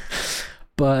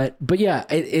 But yeah,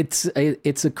 it's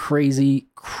a crazy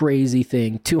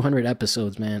thing. 200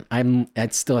 episodes, man.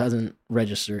 It still hasn't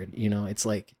registered. You know, it's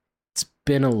like it's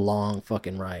been a long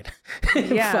fucking ride.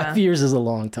 Yeah. 5 years is a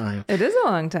long time. It is a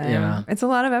long time. Yeah, it's a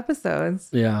lot of episodes.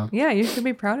 Yeah. Yeah, you should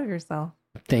be proud of yourself.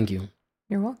 Thank you.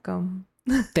 You're welcome.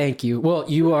 Thank you. Well,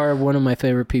 you are one of my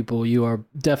favorite people. You are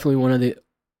definitely one of the.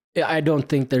 I don't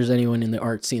think there's anyone in the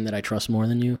art scene that I trust more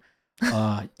than you.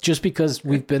 Just because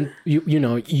we've been, you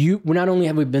know, not only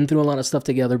have we been through a lot of stuff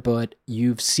together, but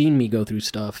you've seen me go through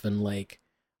stuff, and like,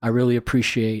 I really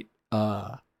appreciate,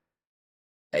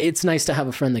 it's nice to have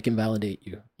a friend that can validate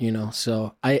you, you know?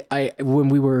 So when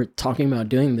we were talking about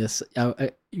doing this,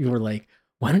 you were like,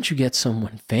 why don't you get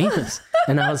someone famous?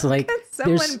 And I was like,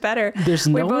 someone better. There's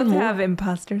no we both have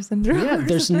imposter syndrome. Yeah,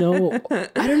 there's no,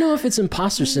 I don't know if it's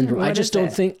imposter syndrome. I just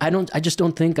don't think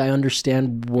I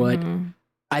understand what,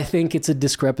 I think it's a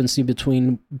discrepancy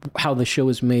between how the show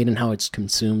is made and how it's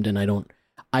consumed, and I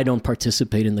don't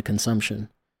participate in the consumption,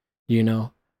 you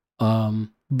know.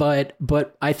 But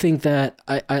I think that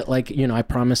I like, you know, I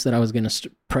promised that I was going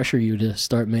to pressure you to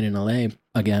start Made in LA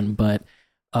again, but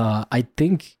I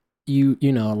think you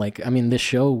know, like, I mean, this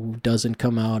show doesn't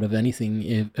come out of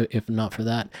anything if not for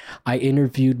that. I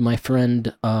interviewed my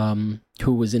friend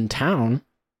who was in town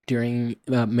during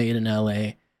Made in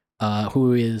LA.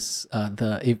 Who is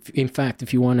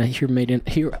if you want to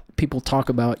hear people talk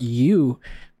about you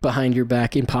behind your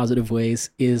back in positive ways,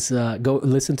 is go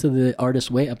listen to the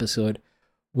Artist Way episode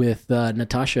with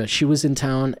Natasha. She was in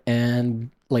town,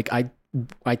 and like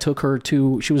I took her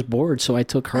to, she was bored, so I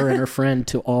took her and her friend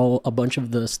to a bunch of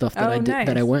the stuff that I did. Nice.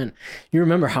 That I went. You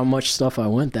remember how much stuff I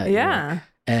went that year,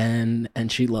 and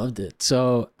she loved it.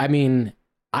 So I mean,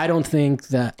 I don't think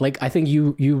that, like, I think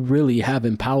you really have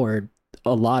empowered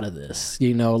a lot of this,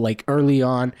 you know, like early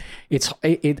on, it's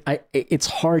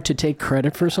hard to take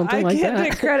credit for something like that. I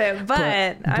can't take credit,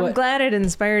 but I'm glad it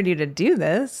inspired you to do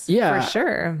this. Yeah, for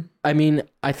sure. I mean,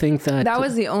 I think that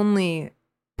was the only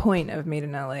point of Made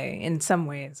in LA in some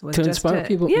ways, was to just inspire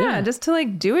people. Yeah, just to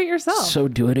like do it yourself. So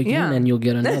do it again, and you'll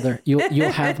get another.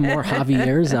 You'll have more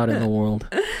Javiers out in the world.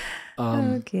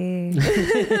 Okay.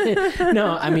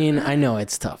 No, I mean, I know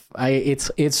it's tough.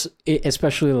 It's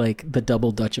especially like the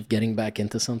double dutch of getting back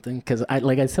into something, because I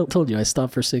told you, I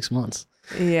stopped for 6 months.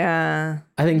 Yeah.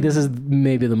 I think this is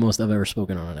maybe the most I've ever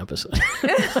spoken on an episode.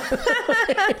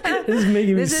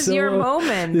 This is your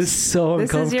moment. This is so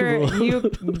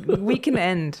uncomfortable. We can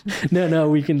end. No,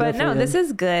 we can. But no, this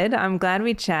is good. I'm glad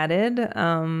we chatted.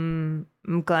 I'm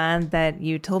glad that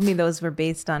you told me those were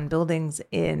based on buildings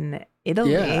in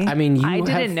Italy. Yeah, I mean, I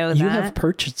didn't know that. You have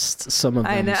purchased some of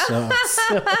them. I know.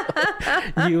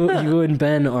 So you and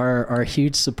Ben are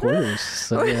huge supporters.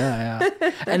 So yeah.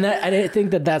 And I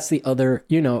think that that's the other,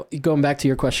 you know, going back to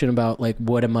your question about like,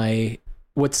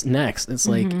 what's next? It's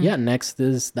like, next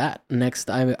is that. Next,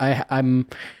 I'm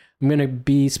going to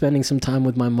be spending some time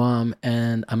with my mom,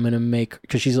 and I'm going to make,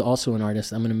 because she's also an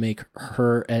artist, I'm going to make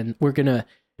her, and we're going to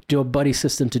do a buddy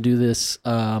system to do this.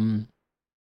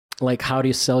 Like, how do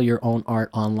you sell your own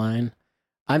art online?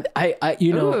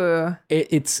 you know, Ooh.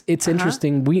 it's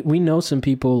interesting. We know some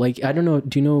people, like, I don't know.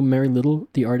 Do you know Mary Little,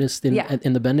 the artist in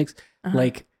the Bendix?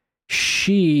 Like,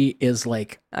 she is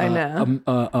like, I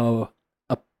know.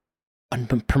 A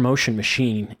promotion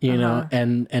machine, you know,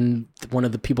 and one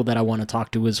of the people that I want to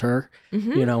talk to is her.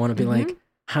 You know, I want to be like,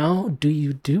 how do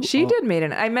you do? She did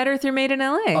I met her through Made in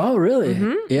LA. Oh,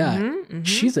 really? Yeah.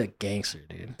 She's a gangster,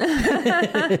 dude.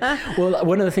 Well,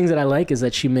 one of the things that I like is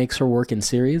that she makes her work in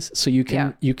series. So you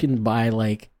can buy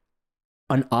like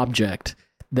an object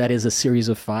that is a series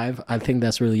of 5. I think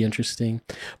that's really interesting.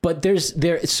 But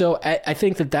so I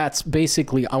think that's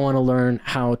basically, I want to learn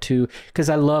how to, because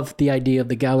I love the idea of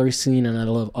the gallery scene and I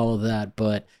love all of that.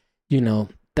 But, you know,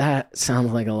 that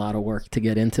sounds like a lot of work to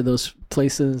get into those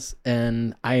places.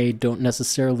 And I don't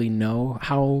necessarily know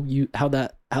how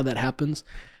that happens.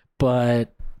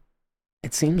 But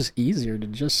it seems easier to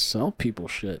just sell people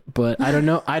shit. But I don't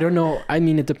know. I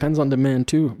mean, it depends on demand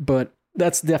too. But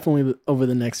that's definitely over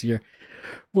the next year.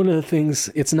 One of the things,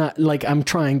 it's not like I think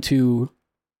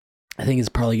it's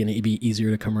probably going to be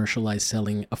easier to commercialize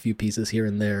selling a few pieces here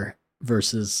and there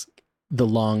versus the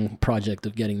long project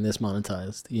of getting this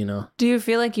monetized, you know? Do you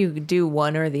feel like you do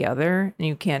one or the other and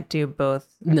you can't do both?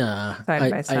 Nah,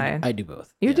 side by side? I do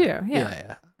both. You do? Yeah.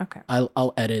 Yeah. Okay.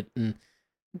 I'll edit, and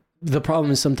the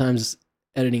problem is sometimes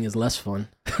editing is less fun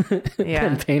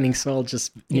than painting, so I'll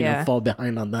just, you know, fall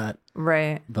behind on that.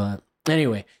 Right. But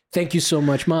anyway, thank you so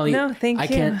much, Molly. No, thank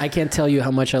you. I can't tell you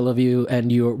how much I love you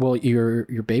and your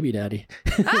baby daddy.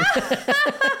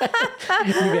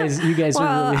 you guys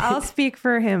well, are really... I'll speak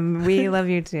for him. We love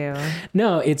you too.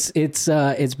 No, it's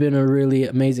been a really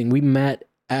amazing. We met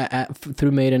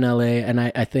through Made in LA, and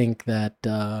I think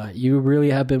that you really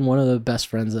have been one of the best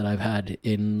friends that I've had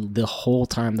in the whole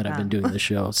time that I've been doing the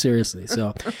show. Seriously.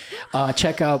 So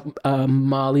check out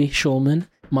Molly Schulman,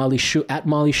 at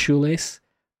Molly Shoelace.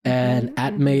 And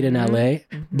at Made in LA.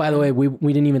 By the way,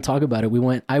 we didn't even talk about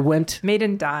it. I went Made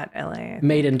in .LA.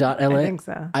 Made in .LA. I think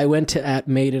so. I went to at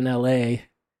Made in LA,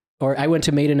 or I went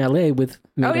to Made in LA with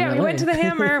Made in LA. We went to the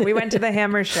Hammer. We went to the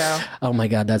Hammer show. Oh my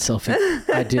God, that's selfie.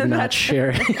 I did not share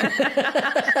it.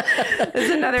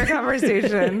 It's another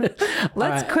conversation.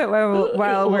 Let's quit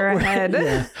while we're ahead.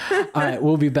 Yeah. All right,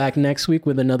 we'll be back next week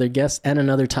with another guest and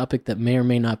another topic that may or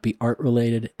may not be art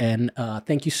related. And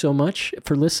thank you so much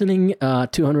for listening.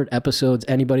 200 episodes.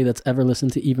 Anybody that's ever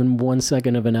listened to even 1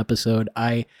 second of an episode,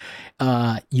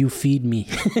 you feed me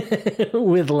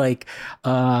with like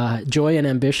joy and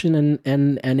ambition,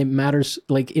 and it matters.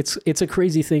 Like it's a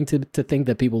crazy thing to think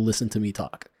that people listen to me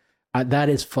talk. That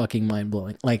is fucking mind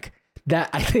blowing. Like that,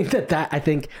 I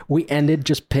think we ended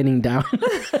just pinning down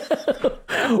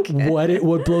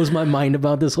what blows my mind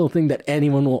about this whole thing, that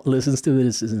anyone listens to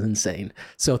this is insane.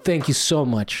 So thank you so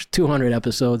much. 200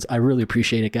 episodes. I really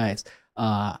appreciate it, guys.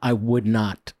 I would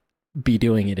not be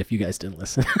doing it if you guys didn't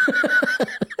listen.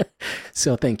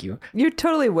 So thank you. You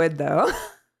totally would, though.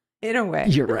 In a way.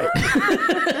 You're right.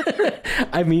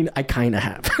 I mean, I kind of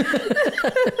have.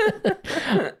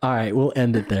 All right, we'll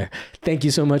end it there. Thank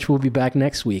you so much. We'll be back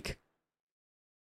next week.